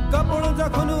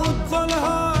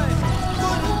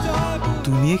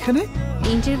 তুমি এখানে?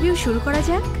 ইন্টারভিউ শুরু করা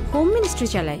যাক। হোম মিনিস্ট্রি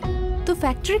চালাই তো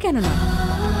ফ্যাক্টরি কেন না?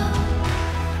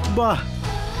 বাহ,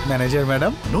 ম্যানেজার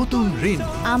ম্যাডাম নতুন ঋণ।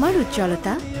 আমার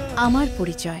উজ্জ্বলতা আমার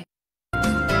পরিচয়।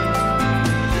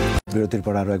 বিরতির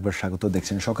পর আরো একবার স্বাগত।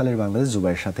 দেখছেন সকালের বাংলাদেশ।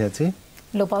 জুবাইয়ের সাথে আছি,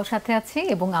 লোপাও সাথে আছি,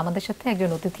 এবং আমাদের সাথে একজন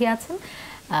অতিথি আছেন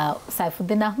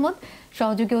সাইফুদ্দিন আহমদ,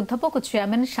 সহযোগী অধ্যাপক ও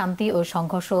চেয়ারম্যান, শান্তি ও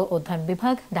সংঘর্ষ অধ্যয়ন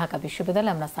বিভাগ, ঢাকা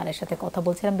বিশ্ববিদ্যালয়। আমরা স্যারের সাথে কথা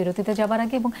বলছিলাম বিরতিতে যাবার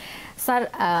আগে, এবং স্যার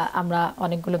আমরা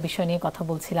অনেকগুলো বিষয় নিয়ে কথা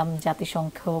বলছিলাম।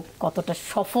 জাতিসংঘ কতটা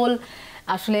সফল,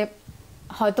 আসলে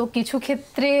হয়তো কিছু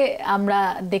ক্ষেত্রে আমরা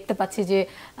দেখতে পাচ্ছি যে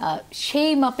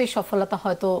সেই মাপে সফলতা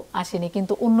হয়তো আসেনি,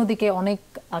 কিন্তু অন্যদিকে অনেক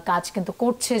কাজ কিন্তু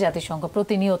করছে জাতিসংঘ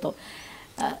প্রতিনিয়ত।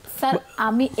 স্যার,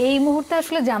 আমি এই মুহূর্তে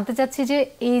আসলে জানতে চাচ্ছি যে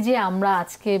এই যে আমরা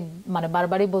আজকে মানে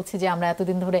বারবারই বলছি যে আমরা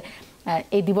এতদিন ধরে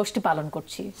এই দিবসটি পালন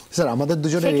করছি। স্যার, আমাদের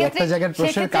দুজনের একটা জায়গার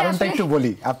প্রশ্নের কারণটা একটু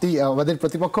বলি। আপনি আমাদের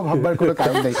প্রতিপক্ষ ভাববার কোনো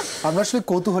কারণ নেই, আমরা আসলে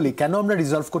কৌতূহলী কেন আমরা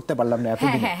রিজলভ করতে পারলাম না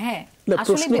এতদিন। হ্যাঁ হ্যাঁ,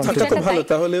 প্রশ্ন থাকলে ভালো,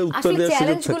 তাহলে উত্তর দেওয়ার সুযোগ থাকে।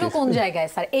 চ্যালেঞ্জগুলো কোন জায়গায়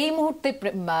স্যার এই মুহূর্তে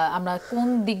আমরা কোন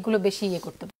দিকগুলো বেশি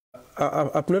করতে পারি?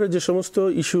 আপনারা যে সমস্ত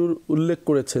ইস্যুর উল্লেখ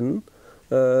করেছেন,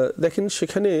 দেখেন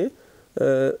সেখানে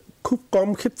খুব কম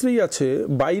ক্ষেত্রেই আছে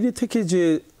বাইরে থেকে যে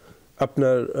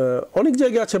আপনার অনেক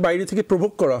জায়গায় আছে বাইরে থেকে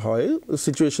প্রভোগ করা হয়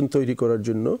সিচুয়েশন তৈরি করার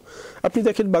জন্য। আপনি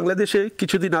দেখেন বাংলাদেশে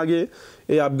কিছুদিন আগে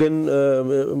এই আফগান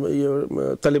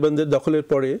তালিবানদের দখলের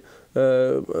পরে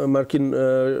মার্কিন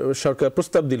সরকার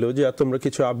প্রস্তাব দিল যে তোমরা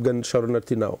কিছু আফগান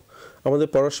শরণার্থী নাও। আমাদের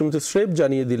পররাষ্ট্রমন্ত্রী স্রেফ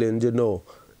জানিয়ে দিলেন যে নো,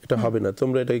 এটা হবে না,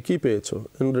 তোমরা এটা কি পেয়েছো,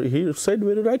 and he said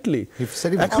very rightly,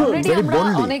 এখন very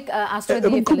boldly, অনেক আশ্রয়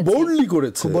দিয়ে এবং খুব ফেলেছি। বোল্ডলি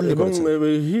করেছে, এবং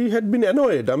he had been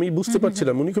annoyed, আমি বুঝতে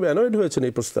পারছিলাম উনি খুব অ্যানয়েড হয়েছেন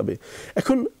এই প্রস্তাবে।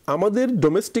 এখন আমাদের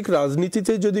ডোমেস্টিক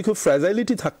রাজনীতিতে যদি খুব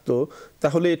ফ্র্যাজাইলিটি থাকতো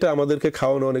তাহলে এটা আমাদেরকে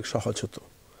খাওয়ানো অনেক সহজ হতো।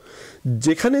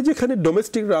 যেখানে যেখানে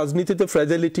ডোমেস্টিক রাজনীতিতে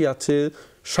ফ্র্যাজাইলিটি আছে,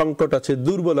 সংকট আছে,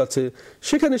 দুর্বল আছে,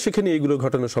 সেখানে সেখানে এগুলো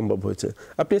ঘটানো সম্ভব হয়েছে।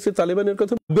 আপনি আজকে তালেবানের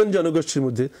কথা বলবেন জনগোষ্ঠীর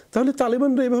মধ্যে, তাহলে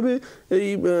তালেবানরা এভাবে এই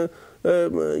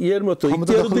ইয়ের মতো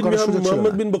ইখতিয়ারউদ্দিন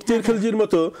মোহাম্মদ বিন বখতিয়ার খিলজির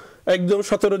মতো একদম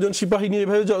 17 জন সিপাহী নিয়ে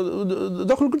এভাবে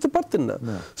দখল করতে পারতেন না।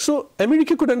 সো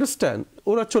আমেরিকা কুড আন্ডারস্ট্যান্ড,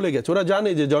 ওরা চলে গেছে, ওরা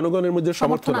জানে যে জনগণের মধ্যে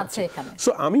সমর্থন আছে। সো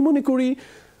আমি মনে করি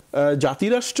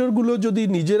জাতিরাষ্ট্রগুলো যদি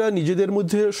নিজেরা নিজেদের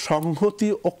মধ্যে সংহতি,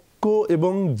 ঐক্য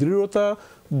এবং দৃঢ়তা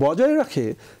বজায় রাখে,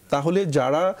 তাহলে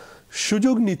যারা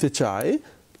সুযোগ নিতে চায়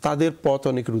তাদের পথ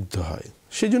অনেক রুদ্ধ হয়।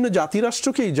 সেই জন্য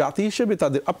জাতিরাষ্ট্রকেই জাতি হিসেবে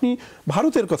তাদের, আপনি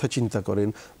ভারতের কথা চিন্তা করেন,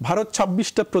 ভারত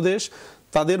 26টা প্রদেশ,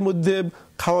 তাদের মধ্যে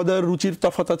খাওয়া দাওয়ার রুচির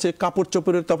তফাৎ আছে, কাপড়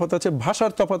চোপড়ের তফাৎ আছে,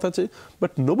 ভাষার তফাৎ আছে,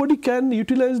 but nobody can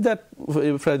utilise that.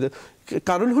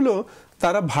 কারণ হলো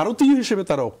তারা ভারতীয় হিসেবে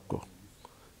তারা ঐক্য,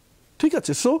 ঠিক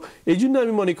আছে। সো এই জন্য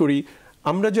আমি মনে করি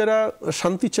আমরা যারা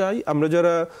শান্তি চাই, আমরা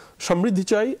যারা সমৃদ্ধি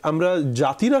চাই, আমরা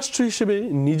জাতিরাষ্ট্র হিসেবে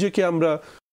নিজেকে আমরা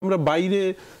বাইরে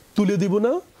তুলে দিব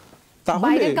না,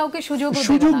 তাহলে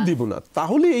সুযোগ দিব না,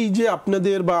 তাহলে এই যে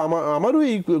আপনাদের বা আমারও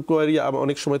এই কোয়ারি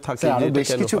অনেক সময় থাকে। বেশ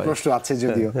কিছু প্রশ্ন আছে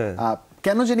যদিও,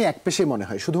 কেন জানি একপেশে মনে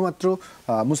হয় শুধুমাত্র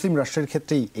মুসলিম রাষ্ট্রের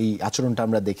ক্ষেত্রেই এই আচরণটা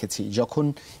আমরা দেখেছি। যখন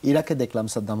ইরাকে দেখলাম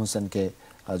সাদ্দাম হোসেনকে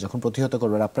যখন প্রতিহত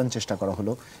করবার আপ্রাণ চেষ্টা করা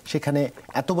হলো, সেখানে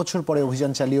এত বছর পরে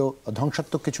অভিযান চালিয়েও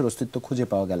ধ্বংসাত্মক কিছুর অস্তিত্ব খুঁজে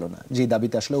পাওয়া গেল না, যে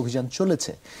দাবিতে আসলে অভিযান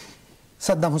চলেছে।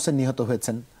 সাদ্দাম হোসেন নিহত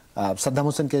হয়েছেন, সাদ্দাম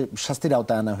হোসেনকে শাস্তির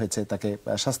আওতায় আনা হয়েছে, তাকে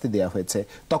শাস্তি দেওয়া হয়েছে,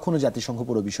 তখনও জাতিসংঘ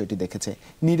পুরো বিষয়টি দেখেছে।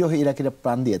 নিরীহ ইরাকিরা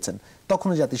প্রাণ দিয়েছেন,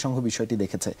 তখনও জাতিসংঘ বিষয়টি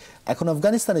দেখেছে। এখন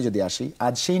আফগানিস্তানে যদি আসি,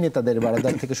 আজ সেই নেতাদের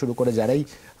বারাদার থেকে শুরু করে যারাই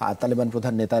তালেবান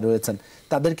প্রধান নেতা রয়েছেন,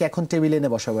 তাদেরকে এখন টেবিলে এনে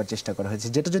বসাবার চেষ্টা করা হয়েছে,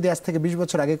 যেটা যদি আজ থেকে 20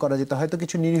 বছর আগে করা যেত, হয়তো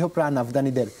কিছু নিরীহ প্রাণ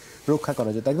আফগানিদের রক্ষা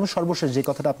করা যেত। একদম সর্বশেষ যে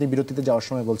কথাটা আপনি বিরতিতে যাওয়ার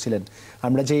সময় বলছিলেন,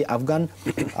 আমরা যে আফগান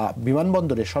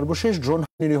বিমানবন্দরে সর্বশেষ ড্রোন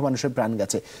নিরীহ মানুষের প্রাণ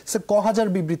গেছে, সে হাজার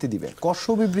বিবৃতি দিবে,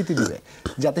 কশো বিবৃতি দিবে,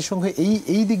 জাতিসংঘ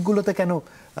এই দিকগুলোতে কেন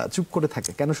চুপ করে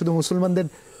থাকে, কেন শুধু মুসলমানদের?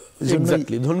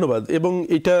 এক্স্যাক্টলি, ধন্যবাদ। এবং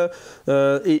এটা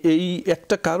এই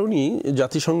একটা কারণই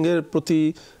জাতিসংঘের প্রতি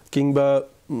কিংবা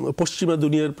পশ্চিমা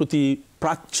দুনিয়ার প্রতি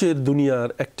প্রাচ্যের দুনিয়ার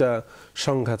একটা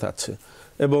সংঘাত আছে,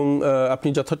 এবং আপনি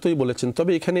যথার্থই বলেছেন।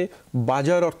 তবে এখানে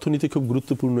বাজার অর্থনীতি খুব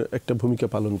গুরুত্বপূর্ণ একটা ভূমিকা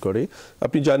পালন করে।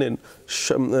 আপনি জানেন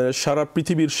সারা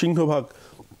পৃথিবীর সিংহভাগ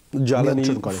জ্বালানি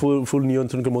ফুল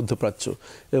নিয়ন্ত্রণ করে মধ্যপ্রাচ্য।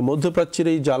 মধ্যপ্রাচ্যের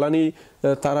এই জ্বালানি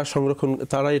তারা সংরক্ষণ,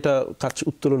 তারা এটা কাজ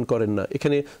উত্তোলন করেন না।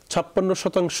 এখানে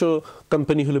 56%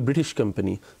 কোম্পানি হলো ব্রিটিশ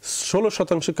কোম্পানি,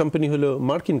 16% কোম্পানি হলো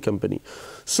মার্কিন কোম্পানি।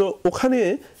 সো ওখানে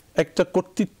একটা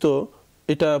কর্তৃত্ব,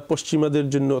 এটা পশ্চিমাদের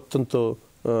জন্য অত্যন্ত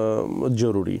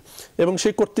জরুরি, এবং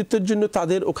সেই কর্তৃত্বের জন্য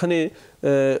তাদের ওখানে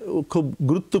খুব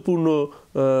গুরুত্বপূর্ণ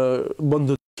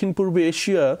বন্ধু। দক্ষিণ পূর্ব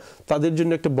এশিয়া তাদের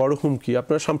জন্য একটা বড় হুমকি।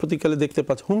 আপনারা সাম্প্রতিককালে দেখতে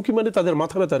পাচ্ছেন, হুমকি মানে তাদের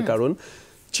মাথা ব্যথার কারণ,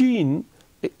 চীন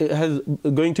has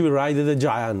going to be rise as a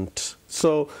giant.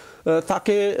 So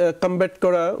তাকে কমব্যাট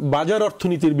করা বাজার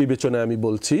অর্থনীতির বিবেচনায় আমি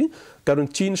বলছি, কারণ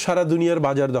চীন সারা দুনিয়ার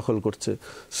বাজার দখল করছে।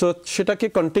 সো সেটাকে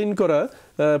কন্টেইন করা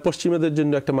পশ্চিমাদের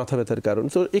জন্য একটা মাথা ব্যথার কারণ।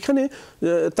 তো এখানে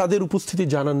তাদের উপস্থিতি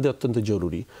জানান দেওয়া অত্যন্ত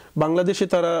জরুরি। বাংলাদেশে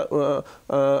তারা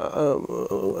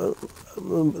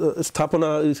স্থাপনা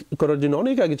করার জন্য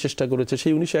অনেক আগে চেষ্টা করেছে,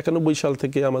 সেই 1991 সাল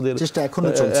থেকে আমাদের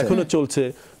এখনো চলছে,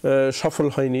 সফল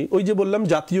হয়নি। ওই যে বললাম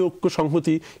জাতীয় ঐক্য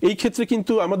সংহতি, এই ক্ষেত্রে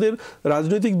কিন্তু আমাদের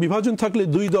রাজনৈতিক বিভাজন থাকলে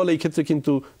দুই দল এই ক্ষেত্রে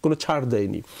কিন্তু কোনো ছাড়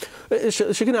দেয়নি।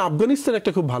 সেখানে আফগানিস্তান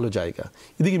একটা খুব ভালো জায়গা,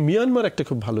 এদিকে মিয়ানমার একটা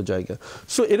খুব ভালো জায়গা।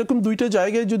 সো এরকম দুইটা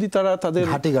জায়গায় যদি তারা তাদের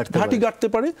ঘাঁটি গাড়তে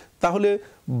পারে, তাহলে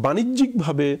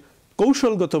বাণিজ্যিকভাবে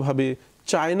কৌশলগতভাবে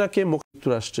চায়নাকে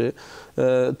যুক্তরাষ্ট্রে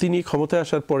তিনি ক্ষমতায়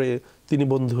আসার পরে তিনি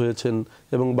বন্ধু হয়েছেন,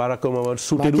 এবং বারাক ওবামার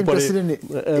সুটের উপরে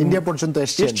ইন্ডিয়া পর্যন্ত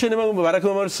এসেছেন, এবং বারাক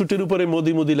ওবামার সুটের উপরে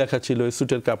মোদি মোদি লেখা ছিল,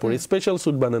 সুটের কাপড়ে স্পেশাল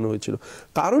স্যুট বানানো হয়েছিল।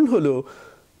 কারণ হলো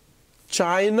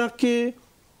চায়নাকে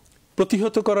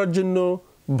প্রতিহত করার জন্য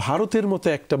ভারতের মতো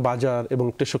একটা বাজার এবং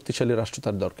একটা শক্তিশালী রাষ্ট্র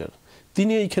তার দরকার।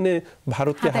 তিনি এইখানে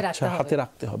ভারতকে হাতে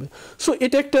রাখতে হবে। সো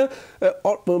এটা একটা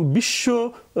বিশ্ব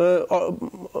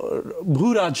ভূ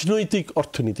রাজনৈতিক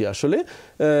অর্থনীতি আসলে।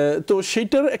 তো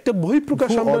সেইটার একটা বহিঃপ্রকাশ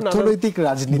আমরা অর্থনৈতিক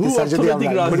রাজনীতি,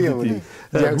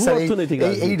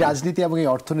 এই রাজনীতি এবং এই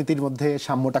অর্থনীতির মধ্যে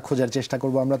সাম্যটা খোঁজার চেষ্টা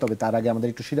করব আমরা। তবে তার আগে আমাদের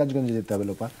একটু সিরাজগঞ্জে যেতে হবে।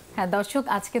 লোপা, হ্যাঁ দর্শক,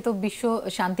 আজকে তো বিশ্ব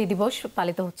শান্তি দিবস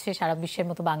পালিত হচ্ছে সারা বিশ্বের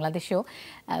মতো বাংলাদেশেও।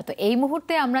 তো এই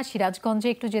মুহূর্তে আমরা সিরাজগঞ্জে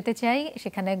একটু যেতে চাই,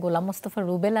 সেখানে গোলাম মোস্তফা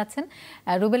রুবেল আছেন।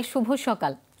 রুবেল, শুভ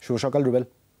সকাল। শুভ সকাল রুবেল।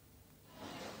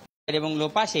 এবং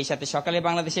লোপা, সেই সাথে সকালে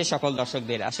বাংলাদেশের সকল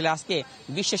দর্শকদের। আসলে আজকে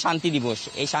বিশ্ব শান্তি দিবস।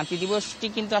 এই শান্তি দিবসটি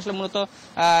কিন্তু আসলে মূলত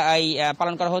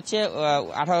পালন করা হচ্ছে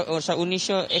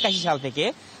 1981 সাল থেকে।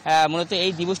 মূলত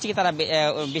এই দিবসটিকে তারা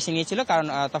বেছে নিয়েছিল, কারণ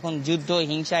তখন যুদ্ধ,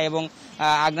 হিংসা এবং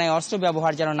আগ্নেয় অস্ত্র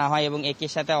ব্যবহার যেন না হয় এবং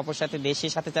একের সাথে অপর সাথে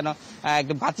দেশের সাথে যেন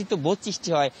একদম ভ্রাতৃত্ব বোধ সৃষ্টি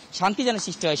হয়, শান্তি যেন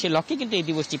সৃষ্টি হয়, সেই লক্ষ্যে কিন্তু এই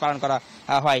দিবসটি পালন করা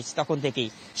হয় তখন থেকেই।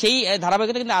 সেই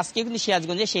ধারাবাহিকতা কিন্তু আজকে কিন্তু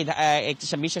সিরাজগঞ্জে সেই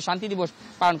বিশ্ব শান্তি দিবস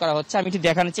পালন করা হচ্ছে। আমি একটু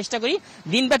দেখানোর চেষ্টা করি।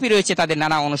 দিনব্যাপী রয়েছে তাদের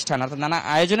নানা অনুষ্ঠান, অর্থাৎ নানা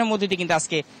আয়োজনের মধ্যে দিয়ে কিন্তু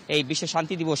আজকে এই বিশ্ব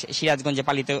শান্তি দিবস সিরাজগঞ্জে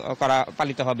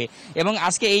পালিত হবে। এবং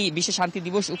আজকে এই বিশ্ব শান্তি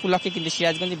দিবস উপলক্ষে কিন্তু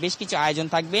সিরাজগঞ্জে বেশ কিছু আয়োজন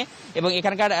থাকবে এবং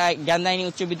এখানকার জ্ঞানদায়িনী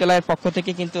উচ্চ বিদ্যালয়ের পক্ষ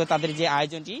থেকে কিন্তু তাদের যে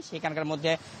আয়োজনটি, সেখানকার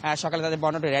মধ্যে সকালে তাদের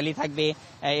বর্ণাঢ্য র্যালি থাকবে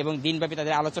এবং দিনব্যাপী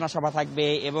তাদের আলোচনা সভা থাকবে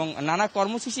এবং নানা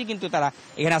কর্মসূচি কিন্তু তারা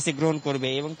এখানে আসে গ্রহণ করবে।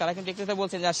 এবং তারা কিন্তু একটু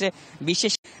বলছেন যে আসলে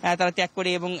বিশেষ তারা ত্যাগ করে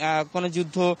এবং কোনো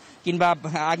যুদ্ধ কিংবা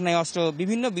আগ্নেয় অস্ত্র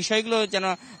বিভিন্ন বিষয়গুলো যেন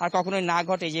আর কখনোই না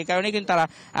ঘটে, যে কারণে কিন্তু তারা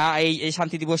এই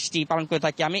শান্তি দিবসটি পালন করে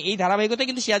থাকে। আমি এই ধারাবাহিকতায়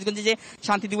কিন্তু সিরাজগঞ্জে যে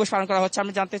শান্তি দিবস পালন করা হচ্ছে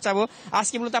আমি জানতে চাবো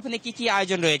আজকে মূলত আপনাদের কি কি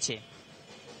আয়োজন রয়েছে।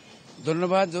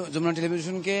 ধন্যবাদ যমুনা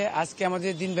টেলিভিশনকে। আজকে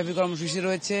আমাদের দিনব্যাপী কর্মসূচি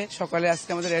রয়েছে। সকালে আজকে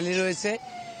আমাদের র্যালি রয়েছে,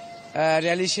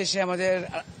 র্যালি শেষে আমাদের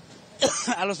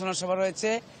আলোচনা সভা রয়েছে,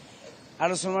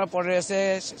 আলোচনার পরে আছে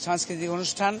সাংস্কৃতিক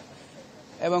অনুষ্ঠান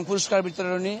এবং পুরস্কার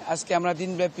বিতরণী। আজকে আমরা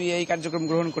দিনব্যাপী এই কার্যক্রম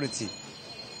গ্রহণ করেছি।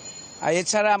 আর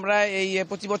এছাড়া আমরা এই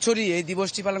প্রতি বছরই এই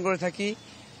দিবসটি পালন করে থাকি।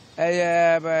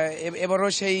 এবারও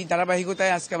সেই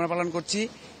ধারাবাহিকতায় আজকে আমরা পালন করছি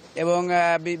এবং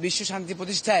বিশ্ব শান্তি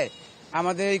প্রতিষ্ঠায়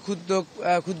আমাদের এই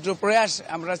ক্ষুদ্র প্রয়াস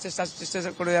আমরা চেষ্টা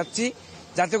করে যাচ্ছি,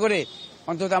 যাতে করে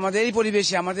অন্তত আমাদের এই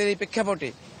পরিবেশে, আমাদের এই প্রেক্ষাপটে,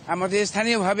 আমাদের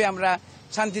স্থানীয়ভাবে আমরা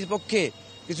শান্তির পক্ষে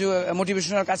কিছু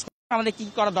মোটিভেশনাল কাজ আমাদের কি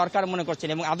করা দরকার মনে করছেন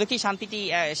এবং আদৌ কি শান্তিটি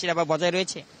সেটা বজায়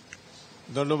রয়েছে?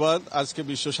 ধন্যবাদ। আজকে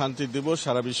বিশ্ব শান্তি দিবস,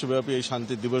 সারা বিশ্বব্যাপী এই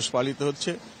শান্তি দিবস পালিত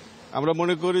হচ্ছে। আমরা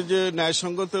মনে করি যে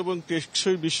ন্যায়সঙ্গত এবং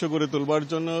টেকসই বিশ্ব গড়ে তোলবার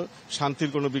জন্য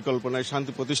শান্তির কোনো বিকল্প নাই,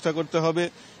 শান্তি প্রতিষ্ঠা করতে হবে।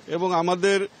 এবং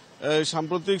আমাদের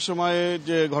সাম্প্রতিক সময়ে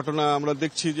যে ঘটনা আমরা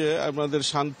দেখছি যে আমাদের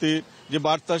শান্তি যে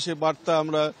বার্তা, সে বার্তা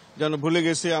আমরা যেন ভুলে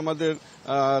গেছি। আমাদের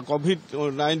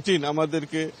কোভিড-19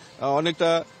 আমাদেরকে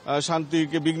অনেকটা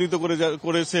শান্তিকে বিঘ্নিত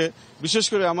করেছে। বিশেষ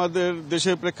করে আমাদের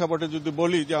দেশের প্রেক্ষাপটে যদি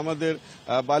বলি যে আমাদের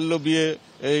বাল্য বিয়ে,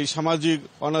 এই সামাজিক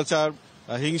অনাচার,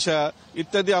 হিংসা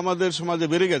ইত্যাদি আমাদের সমাজে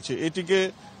বেড়ে গেছে। এটিকে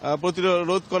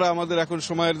প্রতিরোধ করা আমাদের এখন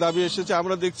সময়ের দাবি এসেছে।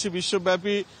 আমরা দেখছি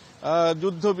বিশ্বব্যাপী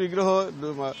যুদ্ধ বিগ্রহ,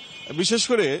 বিশেষ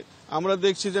করে আমরা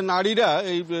দেখছি যে নারীরা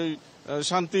এই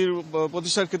শান্তির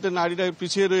প্রতিষ্ঠার ক্ষেত্রে নারীরা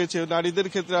পিছিয়ে রয়েছে।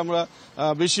 নারীদের ক্ষেত্রে আমরা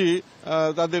বেশি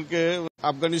তাদেরকে,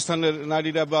 আফগানিস্তানের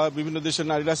নারীরা বা বিভিন্ন দেশের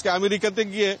নারীরা আজকে আমেরিকাতে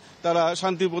গিয়ে তারা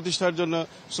শান্তি প্রতিষ্ঠার জন্য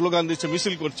স্লোগান দিচ্ছে,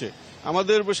 মিছিল করছে।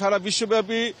 আমাদের সারা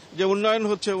বিশ্বব্যাপী যে উন্নয়ন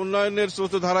হচ্ছে, উন্নয়নের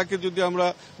স্রোতধারাকে যদি আমরা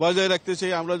বজায় রাখতে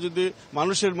চাই, আমরা যদি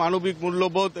মানুষের মানবিক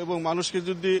মূল্যবোধ এবং মানুষকে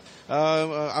যদি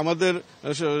আমাদের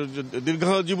দীর্ঘ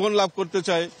জীবন লাভ করতে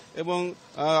চাই এবং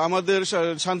আমাদের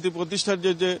শান্তি প্রতিষ্ঠার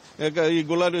যে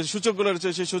সূচকগুলো রয়েছে,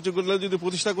 সেই সূচকগুলো যদি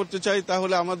প্রতিষ্ঠা করতে চাই,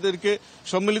 তাহলে আমাদেরকে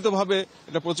সম্মিলিতভাবে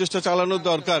এটা প্রচেষ্টা চালানোর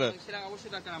দরকার।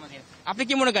 আপনি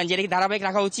কি মনে করেন যে এটা ধারাবাহিক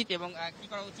রাখা উচিত এবং কি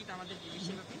করা উচিত আমাদের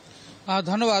বিশ্বব্যাপী?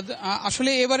 ধন্যবাদ।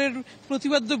 আসলে এবারের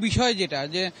প্রতিপাদ্য বিষয় যেটা,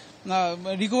 যে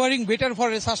recovering better for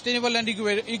a sustainable and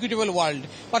equitable world,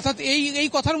 অর্থাৎ এই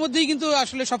কথার মধ্যেই কিন্তু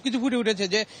আসলে সবকিছু ফুটে উঠেছে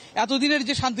যে এতদিনের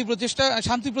যে শান্তি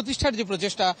প্রতিষ্ঠার যে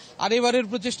প্রচেষ্টা আর এবারের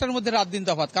প্রচেষ্টার মধ্যে রাত দিন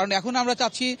তফাৎ। কারণ এখন আমরা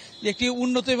চাচ্ছি যে একটি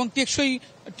উন্নত এবং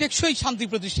টেকসই শান্তি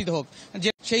প্রতিষ্ঠিত হোক। যে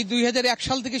সেই 2001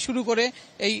 সাল থেকে শুরু করে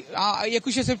এই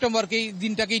 21শে সেপ্টেম্বরকে এই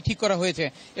দিনটাকেই ঠিক করা হয়েছে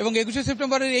এবং 21শে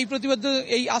সেপ্টেম্বরের এই প্রতিবাদ্য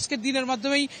এই আজকের দিনের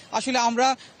মাধ্যমেই আসলে আমরা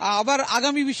আবার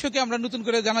আগামী বিশ্বকে আমরা নতুন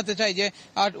করে জানাতে চাই যে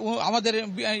আমাদের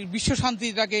বিশ্ব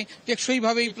শান্তিটাকে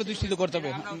টেকসইভাবেই প্রতিষ্ঠিত করতে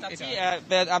হবে।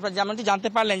 আপনারা যেমনটি জানতে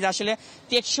পারলেন যে আসলে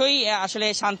টেকসই আসলে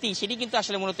শান্তি, সেটি কিন্তু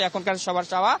আসলে মূলত এখনকার সবার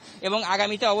চাওয়া এবং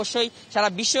আগামীতে অবশ্যই সারা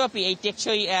বিশ্বব্যাপী এই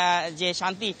টেকসই যে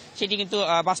শান্তি, সেটি কিন্তু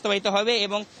বাস্তবায়িত হবে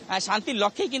এবং শান্তির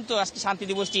লক্ষ্যেই কিন্তু আজকে শান্তি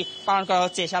দিবসটি পালন করা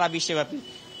হচ্ছে সারা বিশ্বব্যাপী।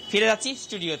 ফিরে যাচ্ছি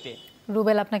স্টুডিওতে।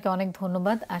 রুবেল, আপনাকে অনেক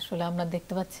ধন্যবাদ। আসলে আমরা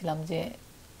দেখতে পাচ্ছিলাম যে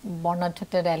বর্ণাঢ্য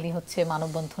র্যালি হচ্ছে,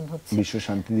 মানববন্ধন হচ্ছে, বিশ্ব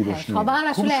শান্তি দিবস নিয়ে সবার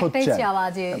আসলে একটাই চাওয়া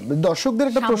যে দর্শকদের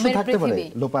একটা প্রশ্ন থাকতে পারে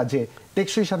লোপা, যে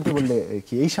টেকসই শান্তি বললে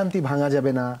কি এই শান্তি ভাঙা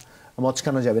যাবে না,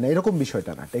 মচকানো যাবে না, এরকম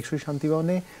বিষয়টা না। টেকসই শান্তি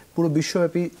মানে পুরো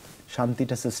বিশ্বব্যাপী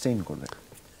শান্তিটা সাস্টেইন করবে,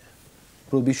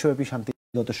 পুরো বিশ্বব্যাপী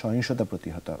শান্তিগত সহিংসতা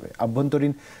প্রতিহত হবে,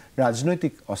 আভ্যন্তরীণ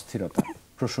রাজনৈতিক অস্থিরতা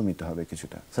প্রশমিত হবে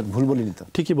কিছুটা। স্যার ভুল বলিনি তো?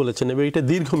 ঠিকই বলেছেন। এবং এটা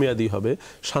দীর্ঘমেয়াদী হবে।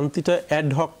 শান্তিটা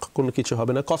অ্যাডহক কোনো কিছু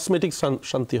হবে না, কসমেটিক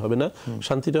শান্তি হবে না,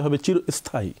 শান্তিটা হবে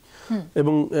চিরস্থায়ী।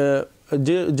 এবং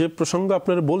যে প্রসঙ্গ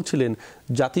আপনারা বলছিলেন,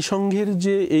 জাতিসংঘের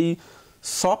যে এই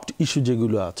সফট ইস্যু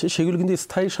যেগুলো আছে, সেগুলো কিন্তু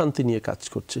স্থায়ী শান্তি নিয়ে কাজ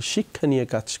করছে, শিক্ষা নিয়ে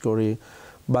কাজ করে,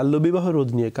 বাল্যবিবাহ রোধ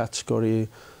নিয়ে কাজ করে,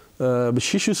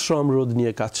 শিশু শ্রম রোধ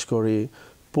নিয়ে কাজ করে,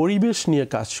 পরিবেশ নিয়ে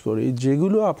কাজ করে,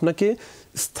 যেগুলো আপনাকে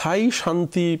স্থায়ী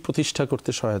শান্তি প্রতিষ্ঠা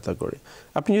করতে সহায়তা করে।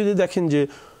 আপনি যদি দেখেন যে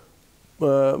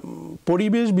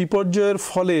পরিবেশ বিপর্যয়ের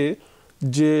ফলে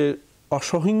যে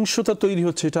অসহিংসতা তৈরি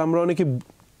হচ্ছে, এটা আমরা অনেকে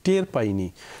টের পাইনি।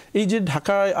 এই যে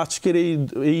ঢাকায় আজকের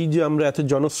এই যে আমরা এত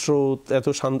জনস্রোত,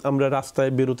 আমরা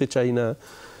রাস্তায় বেরোতে চাই না,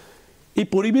 এই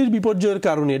পরিবেশ বিপর্যয়ের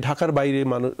কারণে ঢাকার বাইরে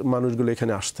মানুষগুলো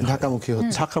এখানে আসতে ঢাকামুখী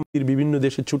হচ্ছে, ঢাকামুখীর বিভিন্ন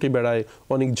দেশে ছুটে বেড়ায়,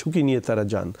 অনেক ঝুঁকি নিয়ে তারা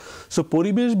যান। সো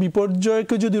পরিবেশ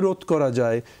বিপর্যয়কে যদি রোধ করা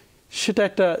যায়, সেটা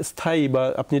একটা স্থায়ী বা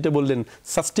আপনি এটা বললেন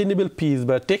সাস্টেনেবল পিস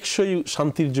বা টেকসই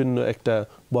শান্তির জন্য একটা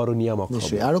বড় নিয়ামক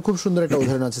হবে। আরো খুব সুন্দর একটা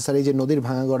উদাহরণ আছে স্যার, এই যে নদীর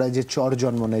ভাঙা গড়ায় যে চর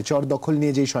জন্ম নেয়, চর দখল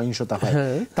নিয়ে যে সহিংসতা হয়,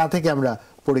 তা থেকে আমরা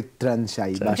পরিত্রাণ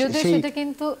চাই। সেটা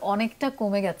কিন্তু অনেকটা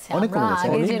কমে গেছে, আমরা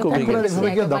আগে যেরকম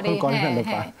দখল করে না লোক,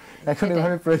 এখন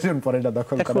এভাবে প্রয়োজন পড়ে না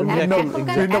দখল করার,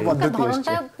 বিভিন্ন পদ্ধতি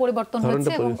পরিবর্তন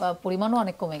হয়েছে এবং পরিমাণও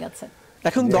অনেক কমে গেছে।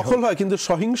 এখন দখল হয় কিন্তু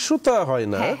সহিংসতা হয়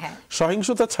না,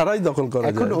 সহিংসতা ছাড়াই দখল করা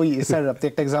যায়। এখন ওই স্যার আপনি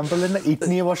একটা एग्जांपल দেন না, ইট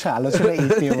নিয়ে বসে আলোচনা,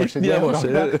 ইট নিয়ে বসে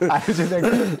আলোচনা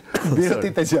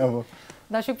বিরতিতে যাব।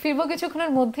 দর্শক ফিরবো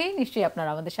কিছুক্ষণের মধ্যেই, নিশ্চয়ই আপনারা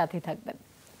আমাদের সাথেই থাকবেন।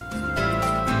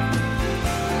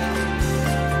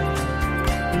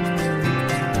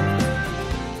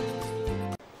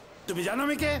 তুমি জানো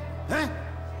আমি কে? হ্যাঁ,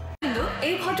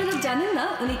 এই ভদ্রলোক জানেন না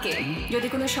উনি কে? যদি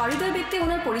কোনো সহৃদয় ব্যক্তি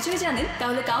ওনার পরিচয় জানেন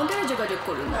তাহলে কাউন্টারে যোগাযোগ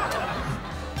করুন।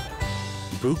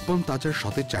 ব্রুকবন তাজার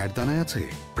সতেজ চায়ের দানায় আছে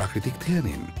প্রাকৃতিক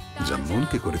থিয়ানিন, যা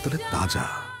মনকে করে তোলে তাজা।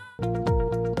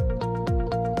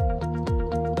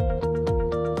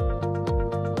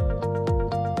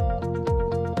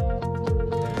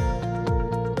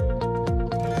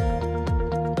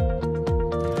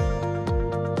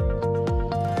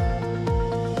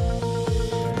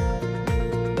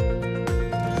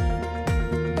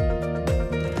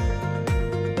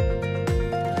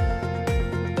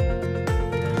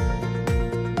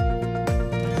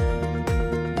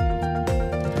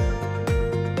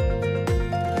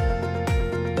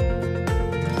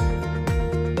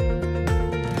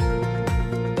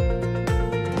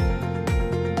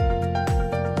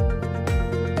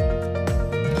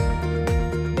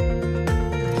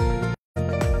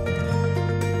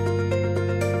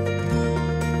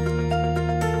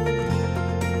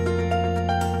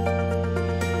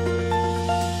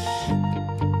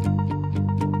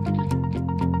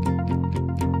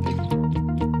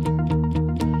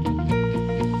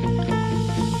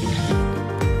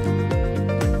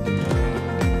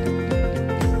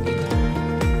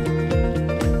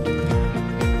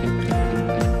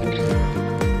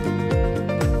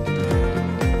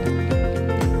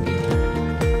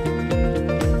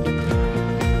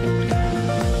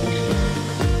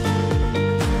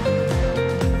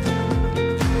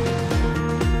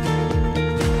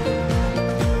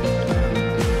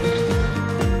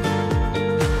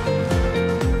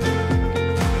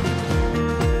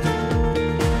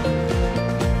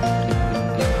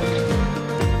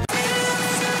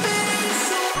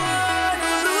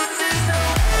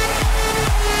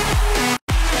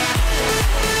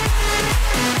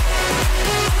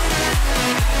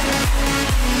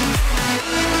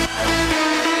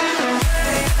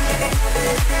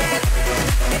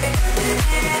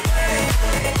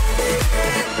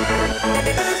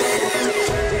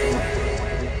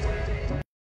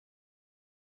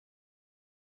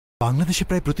 বাংলাদেশে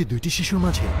প্রায় প্রতি 2টি শিশুর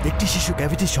মাঝে একটি শিশু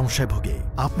ক্যাভিটির সমস্যায় ভোগে।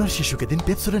 আপনার শিশুকে দিন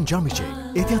পেপসোডেন্ট জার্মিচেক।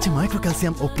 এতে আছে মাইক্রো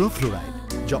ক্যালসিয়াম ও প্রোফ্লোরাইড,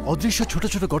 যা অদৃশ্য ছোট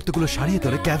ছোট গর্তগুলো সারিয়ে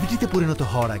তোলে ক্যাভিটিতে পরিণত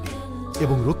হওয়ার আগে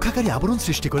এবং রক্ষাকারী আবরণ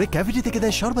সৃষ্টি করে ক্যাভিটি থেকে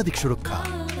দেয় সর্বাধিক সুরক্ষা,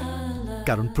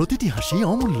 কারণ প্রতিটি হাসি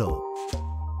অমূল্য।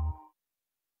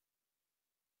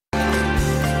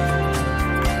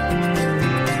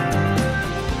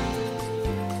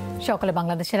 সকালে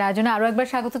বাংলাদেশের আয়োজনে আরো একবার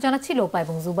স্বাগত জানাচ্ছি। লোপা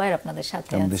এবং জুবাইর আপনাদের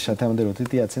সাথে, আমাদের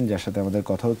অতিথি আছেন যার সাথে আমাদের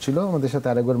কথা হচ্ছিল। আমাদের সাথে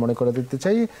আরেকবার মনে করে দিতে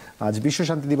চাই, আজ বিশ্ব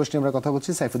শান্তি দিবস নিয়ে আমরা কথা বলছি।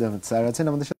 সাইফুদ্দিন আহমেদ স্যার আছেন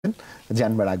আমাদের সাথে,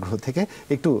 জানবার আগ্রহ থেকে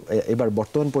একটু এবার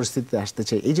বর্তমান পরিস্থিতিতে আসতে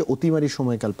চাই। এই যে অতিমারী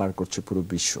সময়কাল পার করছে পুরো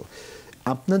বিশ্ব,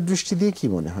 আপনার দৃষ্টি দিয়ে কি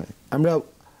মনে হয়? আমরা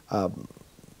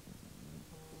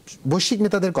বৈশ্বিক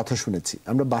নেতাদের কথা শুনেছি,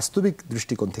 আমরা বাস্তবিক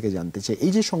দৃষ্টিকোণ থেকে জানতে চাই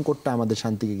এই যে সংকটটা আমাদের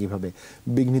শান্তিকে কিভাবে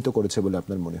বিঘ্নিত করেছে বলে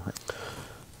আপনার মনে হয়?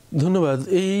 ধন্যবাদ।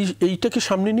 এইটাকে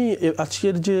সামনে নিয়ে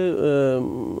আজকের যে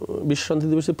বিশ্ব শান্তি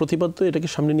দিবসের প্রতিপাদ্য, এটাকে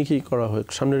সামনে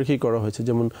রেখেই করা হয়েছে।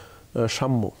 যেমন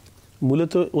সাম্য,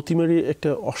 মূলত অতিমারী একটা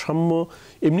অসাম্য,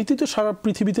 এমনিতেই তো সারা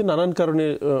পৃথিবীতে নানান কারণে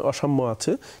অসাম্য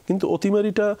আছে, কিন্তু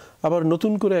অতিমারীটা আবার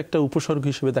নতুন করে একটা উপসর্গ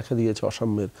হিসেবে দেখা দিয়েছে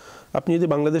অসাম্যের। আপনি যদি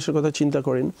বাংলাদেশের কথা চিন্তা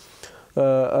করেন,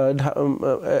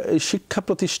 শিক্ষা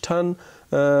প্রতিষ্ঠান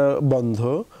বন্ধ,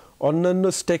 অন্যান্য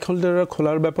স্টেক হোল্ডাররা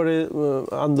খোলার ব্যাপারে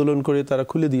আন্দোলন করে তারা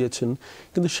খুলে দিয়েছেন,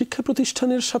 কিন্তু শিক্ষা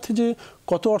প্রতিষ্ঠানের সাথে যে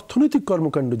কত অর্থনৈতিক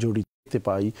কর্মকাণ্ড জড়িত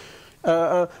পাই।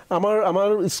 আমার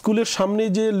স্কুলের সামনে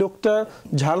যে লোকটা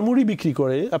ঝালমুড়ি বিক্রি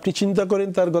করে, আপনি চিন্তা করেন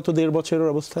তার গত 1.5 বছরের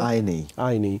অবস্থা।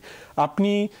 আয় নেই।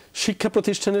 আপনি শিক্ষা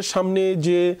প্রতিষ্ঠানের সামনে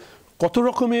যে কত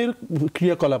রকমের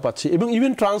ক্রিয়াকলাপ আছে, এবং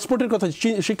ইভেন ট্রান্সপোর্টের কথা,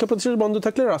 শিক্ষা প্রতিষ্ঠান বন্ধ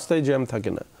থাকলে রাস্তায় জ্যাম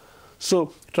থাকে না, সো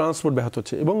ট্রান্সপোর্ট ব্যাহত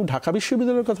হচ্ছে। এবং ঢাকা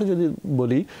বিশ্ববিদ্যালয়ের কথা যদি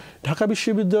বলি, ঢাকা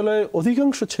বিশ্ববিদ্যালয়ে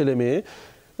অধিকাংশ ছেলে মেয়ে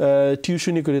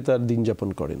টিউশনি করে তার দিন যাপন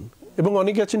করেন, এবং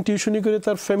অনেকে আছেন টিউশনি করে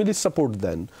তার ফ্যামিলি সাপোর্ট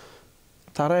দেন।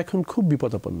 তারা এখন খুব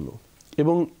বিপদাপন্ন,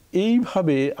 এবং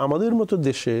এইভাবে আমাদের মতো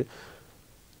দেশে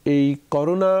এই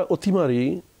করোনা অতিমারি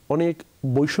অনেক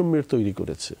বৈষম্যের তৈরি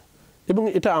করেছে। এবং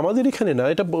এটা আমাদের এখানে না,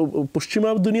 এটা পশ্চিমা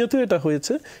দুনিয়াতেও এটা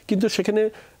হয়েছে, কিন্তু সেখানে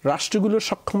রাষ্ট্রগুলোর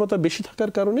সক্ষমতা বেশি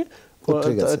থাকার কারণে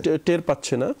টের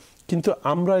পাচ্ছে না, কিন্তু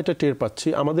আমরা এটা টের পাচ্ছি।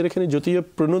 আমাদের এখানে যদিও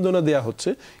প্রণোদনা দেয়া হচ্ছে,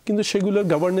 কিন্তু সেগুলোর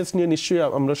গভর্নেন্স নিয়ে নিশ্চয়ই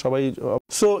আমরা সবাই,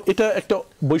 সো এটা একটা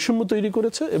বৈষম্য তৈরি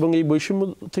করেছে, এবং এই বৈষম্য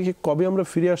থেকে কবে আমরা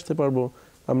ফিরে আসতে পারবো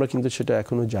আমরা কিন্তু সেটা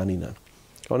এখনো জানি না।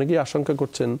 অনেকেই আশঙ্কা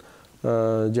করছেন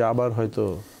যে আবার হয়তো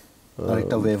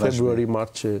ফেব্রুয়ারি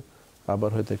মার্চে আবার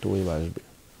হয়তো একটা ওয়েভ আসবে।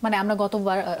 মানে আমরা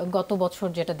গত বছর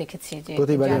যেটা দেখেছি যে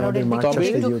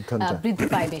বৃদ্ধি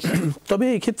পায় বেশি। তবে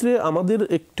এই ক্ষেত্রে আমাদের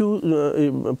একটু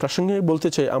প্রাসঙ্গিক বলতে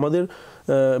চাই, আমাদের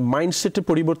মাইন্ডসেটে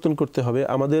পরিবর্তন করতে হবে।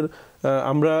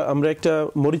 আমরা একটা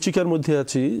মরিচিকার মধ্যে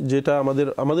আছি, যেটা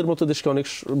আমাদের মতো দেশকে অনেক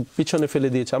পিছনে ফেলে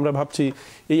দিয়েছে। আমরা ভাবছি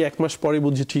এই 1 মাস পরে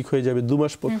বুঝি ঠিক হয়ে যাবে, 2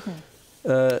 মাস পর।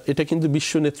 এটা কিন্তু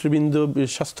বিশ্ব নেতৃবৃন্দ,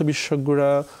 স্বাস্থ্য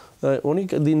বিশেষজ্ঞরা অনেক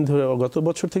দিন ধরে গত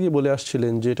বছর থেকে বলে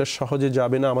আসছিলেন যে এটা সহজে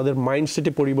যাবে না। আমাদের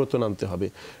মাইন্ডসেটে পরিবর্তন আনতে হবে,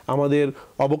 আমাদের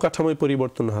অবকাঠামোয়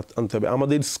পরিবর্তন আনতে হবে,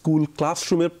 আমাদের স্কুল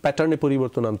ক্লাসরুমের প্যাটার্নে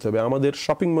পরিবর্তন আনতে হবে, আমাদের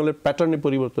শপিং মলের প্যাটার্নে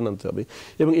পরিবর্তন আনতে হবে,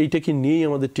 এবং এইটাকে নিয়েই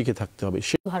আমাদের টিকে থাকতে হবে।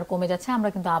 হার কমে যাচ্ছে, আমরা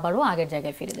কিন্তু আবারও আগের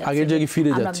জায়গায় ফিরে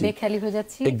যাচ্ছি, আমরা বেখেয়ালি হয়ে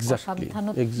যাচ্ছি,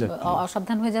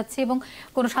 অসাবধান হয়ে যাচ্ছি, এবং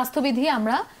কোনো স্বাস্থ্যবিধি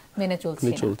আমরা মেনে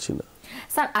চলছি না।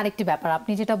 স্যার, আরেকটি ব্যাপার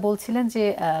আপনি যেটা বলছিলেন যে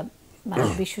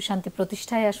বিশ্ব শান্তি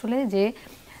প্রতিষ্ঠায় আসলে যে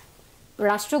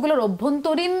রাষ্ট্রগুলোর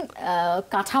অভ্যন্তরীণ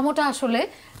কাঠামোটা আসলে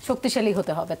শক্তিশালী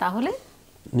হতে হবে, তাহলে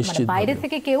বাইরে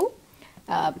থেকে কেউ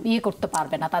করতে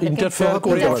পারবে না,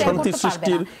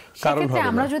 তাদেরকে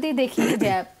আমরা যদি দেখি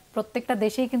যে প্রত্যেকটা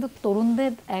দেশেই কিন্তু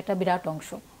তরুণদের একটা বিরাট অংশ,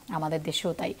 আমাদের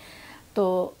দেশেও তাই। তো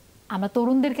আমরা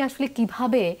তরুণদেরকে আসলে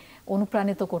কিভাবে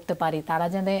অনুপ্রাণিত করতে পারি, তারা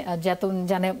জানে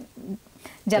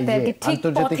যাতে ঠিক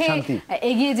পথে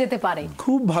এগিয়ে যেতে পারে?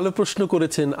 খুব ভালো প্রশ্ন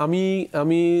করেছেন।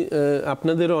 আমি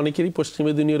আপনাদের অনেকেরই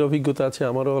পশ্চিমা দুনিয়ার অভিজ্ঞতা আছে,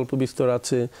 আমারও অল্প বিস্তর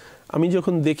আছে। আমি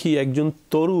যখন দেখি একজন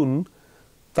তরুণ,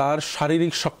 তার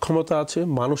শারীরিক সক্ষমতা আছে,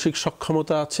 মানসিক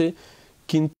সক্ষমতা আছে,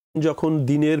 কিন্তু যখন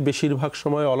দিনের বেশিরভাগ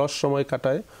সময় অলস সময়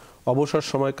কাটায়, অবসর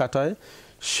সময় কাটায়,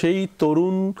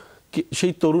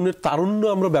 সেই তরুণের তারুণ্য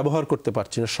আমরা ব্যবহার করতে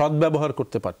পারছি না, সদ্ব্যবহার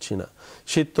করতে পারছি না,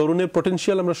 সেই তরুণের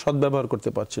পটেনশিয়াল আমরা সদ্ব্যবহার করতে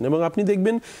পারছি না। এবং আপনি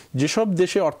দেখবেন যেসব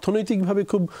দেশে অর্থনৈতিকভাবে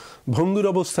খুব ভঙ্গুর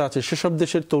অবস্থা আছে, সেসব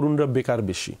দেশের তরুণরা বেকার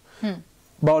বেশি,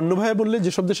 বা অন্যভাবে বললে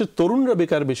যেসব দেশের তরুণরা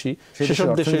বেকার বেশি, সেসব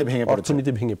দেশে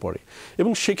অর্থনীতি ভেঙে পড়ে।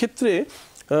 এবং সেক্ষেত্রে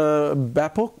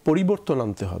ব্যাপক পরিবর্তন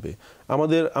আনতে হবে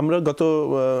আমাদের।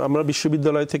 আমরা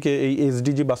বিশ্ববিদ্যালয় থেকে এই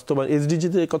এসডিজি বাস্তবায়ন,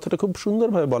 এসডিজিতে এই কথাটা খুব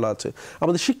সুন্দরভাবে বলা আছে,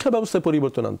 আমাদের শিক্ষা ব্যবস্থায়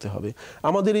পরিবর্তন আনতে হবে।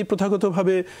 আমাদের এই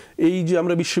প্রথাগতভাবে এই যে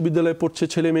আমরা বিশ্ববিদ্যালয়ে পড়ছে,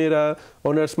 ছেলেমেয়েরা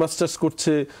অনার্স মাস্টার্স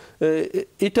করছে,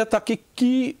 এটা তাকে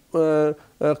কি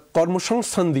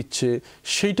কর্মসংস্থান দিচ্ছে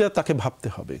সেইটা তাকে ভাবতে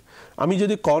হবে। আমি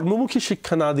যদি কর্মমুখী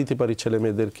শিক্ষা না দিতে পারি ছেলে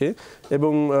মেয়েদেরকে,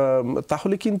 এবং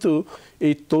তাহলে কিন্তু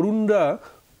এই তরুণরা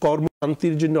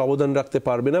কর্মশান্তির জন্য অবদান রাখতে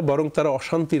পারবে না, বরং তারা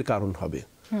অশান্তির কারণ হবে।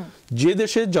 যে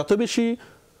দেশে যত বেশি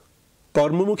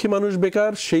কর্মমুখী মানুষ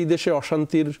বেকার, সেই দেশে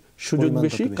অশান্তির সুযোগ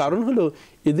বেশি। কারণ হলো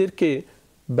এদেরকে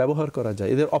ব্যবহার করা যায়,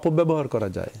 এদের অপব্যবহার করা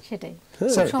যায়, সেটাই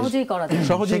সহজেই করা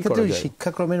যায়।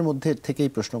 শিক্ষাক্রমের মধ্যে থেকেই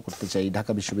প্রশ্ন করতে চাই,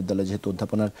 ঢাকা বিশ্ববিদ্যালয়ে যেহেতু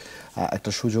অধ্যাপনার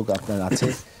একটা সুযোগ আপনার আছে,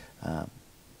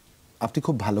 আপনি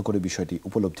খুব ভালো করে বিষয়টি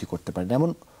উপলব্ধি করতে পারেন।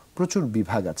 এমন প্রচুর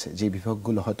বিভাগ আছে যে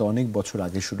বিভাগগুলো হয়তো অনেক বছর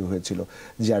আগে শুরু হয়েছিল,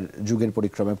 যার যুগের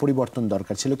পরিক্রমায় পরিবর্তন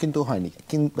দরকার ছিল কিন্তু হয়নি।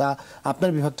 কিংবা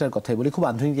আপনার বিভাগটার কথাই বলি, খুব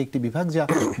আধুনিক একটি বিভাগ যা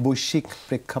বৈশ্বিক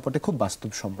প্রেক্ষাপটে খুব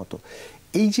বাস্তবসম্মত।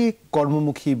 এই যে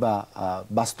কর্মমুখী বা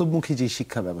বাস্তবমুখী যে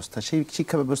শিক্ষা ব্যবস্থা, সেই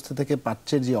শিক্ষা ব্যবস্থা থেকে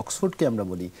প্রাচ্যের যে অক্সফোর্ডকে আমরা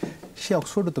বলি, সেই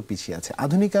অক্সফোর্ডও তো পিছিয়ে আছে।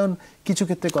 আধুনিকায়ন কিছু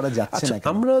ক্ষেত্রে করা যাচ্ছে না।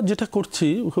 আমরা যেটা করছি,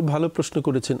 খুব ভালো প্রশ্ন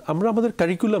করেছেন, আমরা আমাদের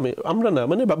কারিকুলামে, আমরা না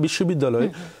মানে বিশ্ববিদ্যালয়ে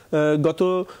গত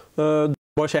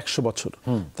বয়স 100 বছর,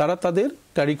 তারা তাদের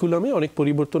কারিকুলামে অনেক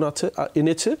পরিবর্তন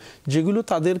এনেছে, যেগুলো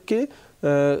তাদেরকে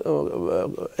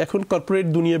এখন কর্পোরেট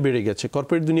দুনিয়া বেড়ে গেছে,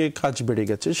 কর্পোরেট দুনিয়ায় কাজ বেড়ে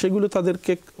গেছে, সেগুলো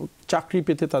তাদেরকে চাকরি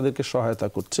পেতে তাদেরকে সহায়তা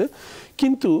করছে।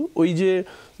 কিন্তু ওই যে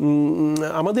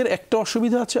আমাদের একটা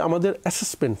অসুবিধা আছে, আমাদের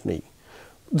অ্যাসেসমেন্ট নেই।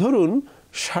 ধরুন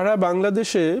সারা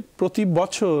বাংলাদেশে প্রতি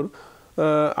বছর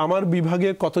আমার বিভাগে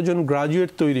কতজন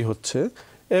গ্রাজুয়েট তৈরি হচ্ছে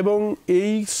এবং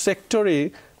এই সেক্টরে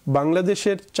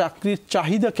বাংলাদেশের চাকরির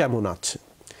চাহিদা কেমন আছে,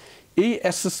 এই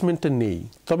অ্যাসেসমেন্টটা নেই।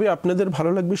 তবে আপনাদের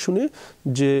ভালো লাগবে শুনে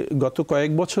যে গত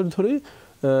কয়েক বছর ধরে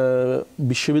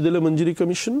বিশ্ববিদ্যালয় মঞ্জুরি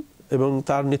কমিশন এবং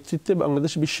তার নেতৃত্বে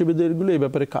বাংলাদেশ বিশ্ববিদ্যালয়গুলো এই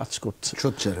ব্যাপারে কাজ করছে।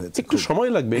 একটু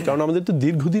সময় লাগবে, কারণ আমাদের তো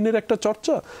দীর্ঘদিনের একটা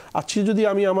চর্চা। আজকে যদি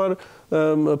আমি আমার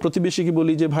প্রতিবেশীকে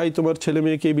বলি যে ভাই তোমার ছেলে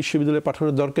মেয়েকে এই বিশ্ববিদ্যালয়ে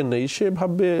পাঠানোর দরকার নেই, সে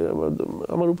ভাববে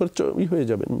আমার উপর হয়ে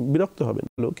যাবেন, বিরক্ত হবেন,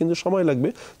 কিন্তু সময় লাগবে।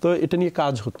 তো এটা নিয়ে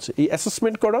কাজ হচ্ছে, এই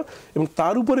অ্যাসেসমেন্ট করা এবং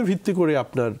তার উপরে ভিত্তি করে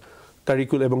আপনার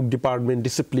কারিকুলাম এবং ডিপার্টমেন্ট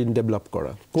ডিসিপ্লিন ডেভেলপ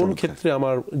করা, কোন ক্ষেত্রে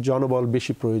আমার জনবল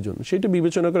বেশি প্রয়োজন, সেটা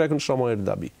বিবেচনা করে এখন সময়ের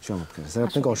দাবি। চমৎকার স্যার,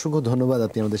 আপনাকে অসংখ্য ধন্যবাদ।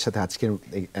 আপনি আমাদের সাথে আজকের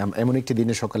এমন একটি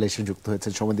দিনে সকালে এসে যুক্ত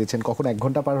হয়েছেন, সময় দিয়েছেন। কখন 1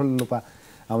 ঘন্টা পার হলো লোপা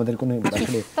আমাদের কোনো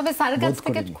আসলে। তবে স্যারের কাছ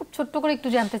থেকে খুব ছোট্ট করে একটু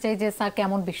জানতে চাই যে স্যার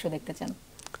কেমন বিশ্ব দেখতে চান?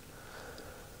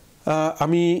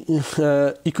 আমি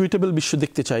ইকুইটেবল বিশ্ব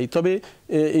দেখতে চাই, তবে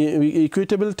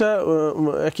ইকুইটেবলটা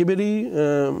একেবারেই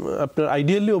আপনার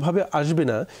আইডিয়ালি ওভাবে আসবে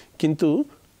না, কিন্তু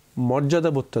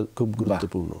মর্যাদাবোধটা খুব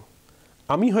গুরুত্বপূর্ণ।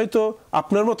 আমি হয়তো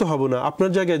আপনার মতো হব না,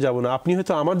 আপনার জায়গায় যাব না, আপনি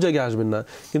হয়তো আমার জায়গায় আসবেন না,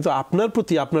 কিন্তু আপনার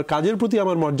প্রতি, আপনার কাজের প্রতি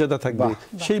আমার মর্যাদা থাকবে,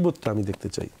 সেই বোধটা আমি দেখতে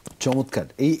চাই। চমৎকার,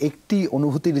 এই একটি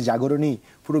অনুভূতির জাগরণই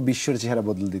পুরো বিশ্বের চেহারা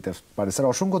বদলে দিতে পারে।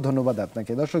 স্যার অসংখ্য ধন্যবাদ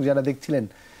আপনাকে। দর্শক যারা দেখছিলেন,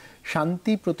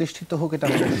 শান্তি প্রতিষ্ঠিত হোক, এটা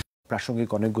প্রাসঙ্গিক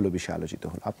অনেকগুলো বিষয় আলোচিত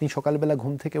হল। আপনি সকালবেলা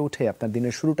ঘুম থেকে উঠে আপনার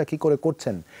দিনের শুরুটা কি করে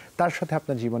করছেন, তার সাথে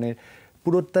আপনার জীবনের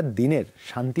পুরোটা দিনের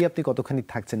শান্তি আপনি কতখানি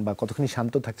থাকছেন বা কতখানি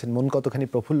শান্ত থাকছেন, মন কতখানি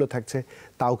প্রফুল্ল থাকছে,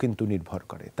 তাও কিন্তু নির্ভর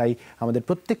করে। তাই আমাদের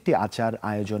প্রত্যেকটি আচার,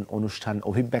 আয়োজন, অনুষ্ঠান,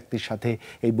 অভিব্যক্তির সাথে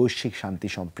এই বৈশ্বিক শান্তি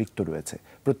সম্পৃক্ত রয়েছে।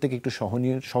 প্রত্যেকে একটু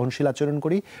সহনশীল আচরণ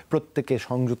করি, প্রত্যেকে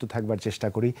সংযুক্ত থাকবার চেষ্টা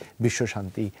করি, বিশ্ব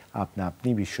শান্তি আপনি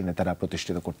বিশ্ব নেতারা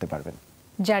প্রতিষ্ঠিত করতে পারবেন।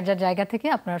 যার যার জায়গা থেকে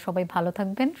আপনারা সবাই ভালো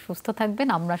থাকবেন, সুস্থ থাকবেন।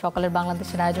 আমরা সকালের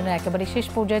বাংলাদেশের আয়োজনের একেবারে শেষ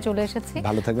পর্যায়ে চলে এসেছি।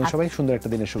 ভালো থাকবেন সবাই, সুন্দর একটা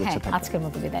দিনের শুভেচ্ছা থাকবে। আজকের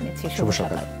মতো বিদায় নিচ্ছি, শুভ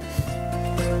সকাল।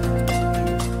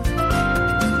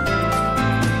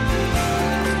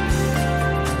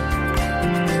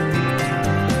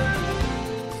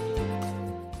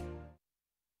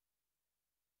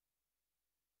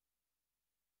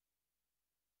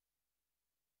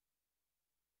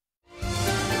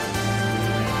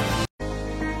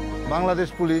 বাংলাদেশ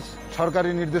পুলিশ সরকারি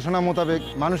নির্দেশনা মোতাবেক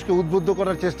মানুষকে উদ্বুদ্ধ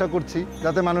করার চেষ্টা করছি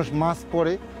যাতে মানুষ মাস্ক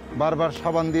পরে, বারবার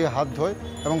সাবান দিয়ে হাত ধোয়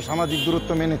এবং সামাজিক দূরত্ব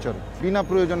মেনে চলে। বিনা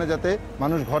প্রয়োজনে যাতে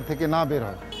মানুষ ঘর থেকে না বের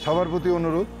হয়। সবার প্রতি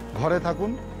অনুরোধ, ঘরে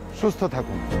থাকুন, সুস্থ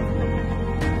থাকুন।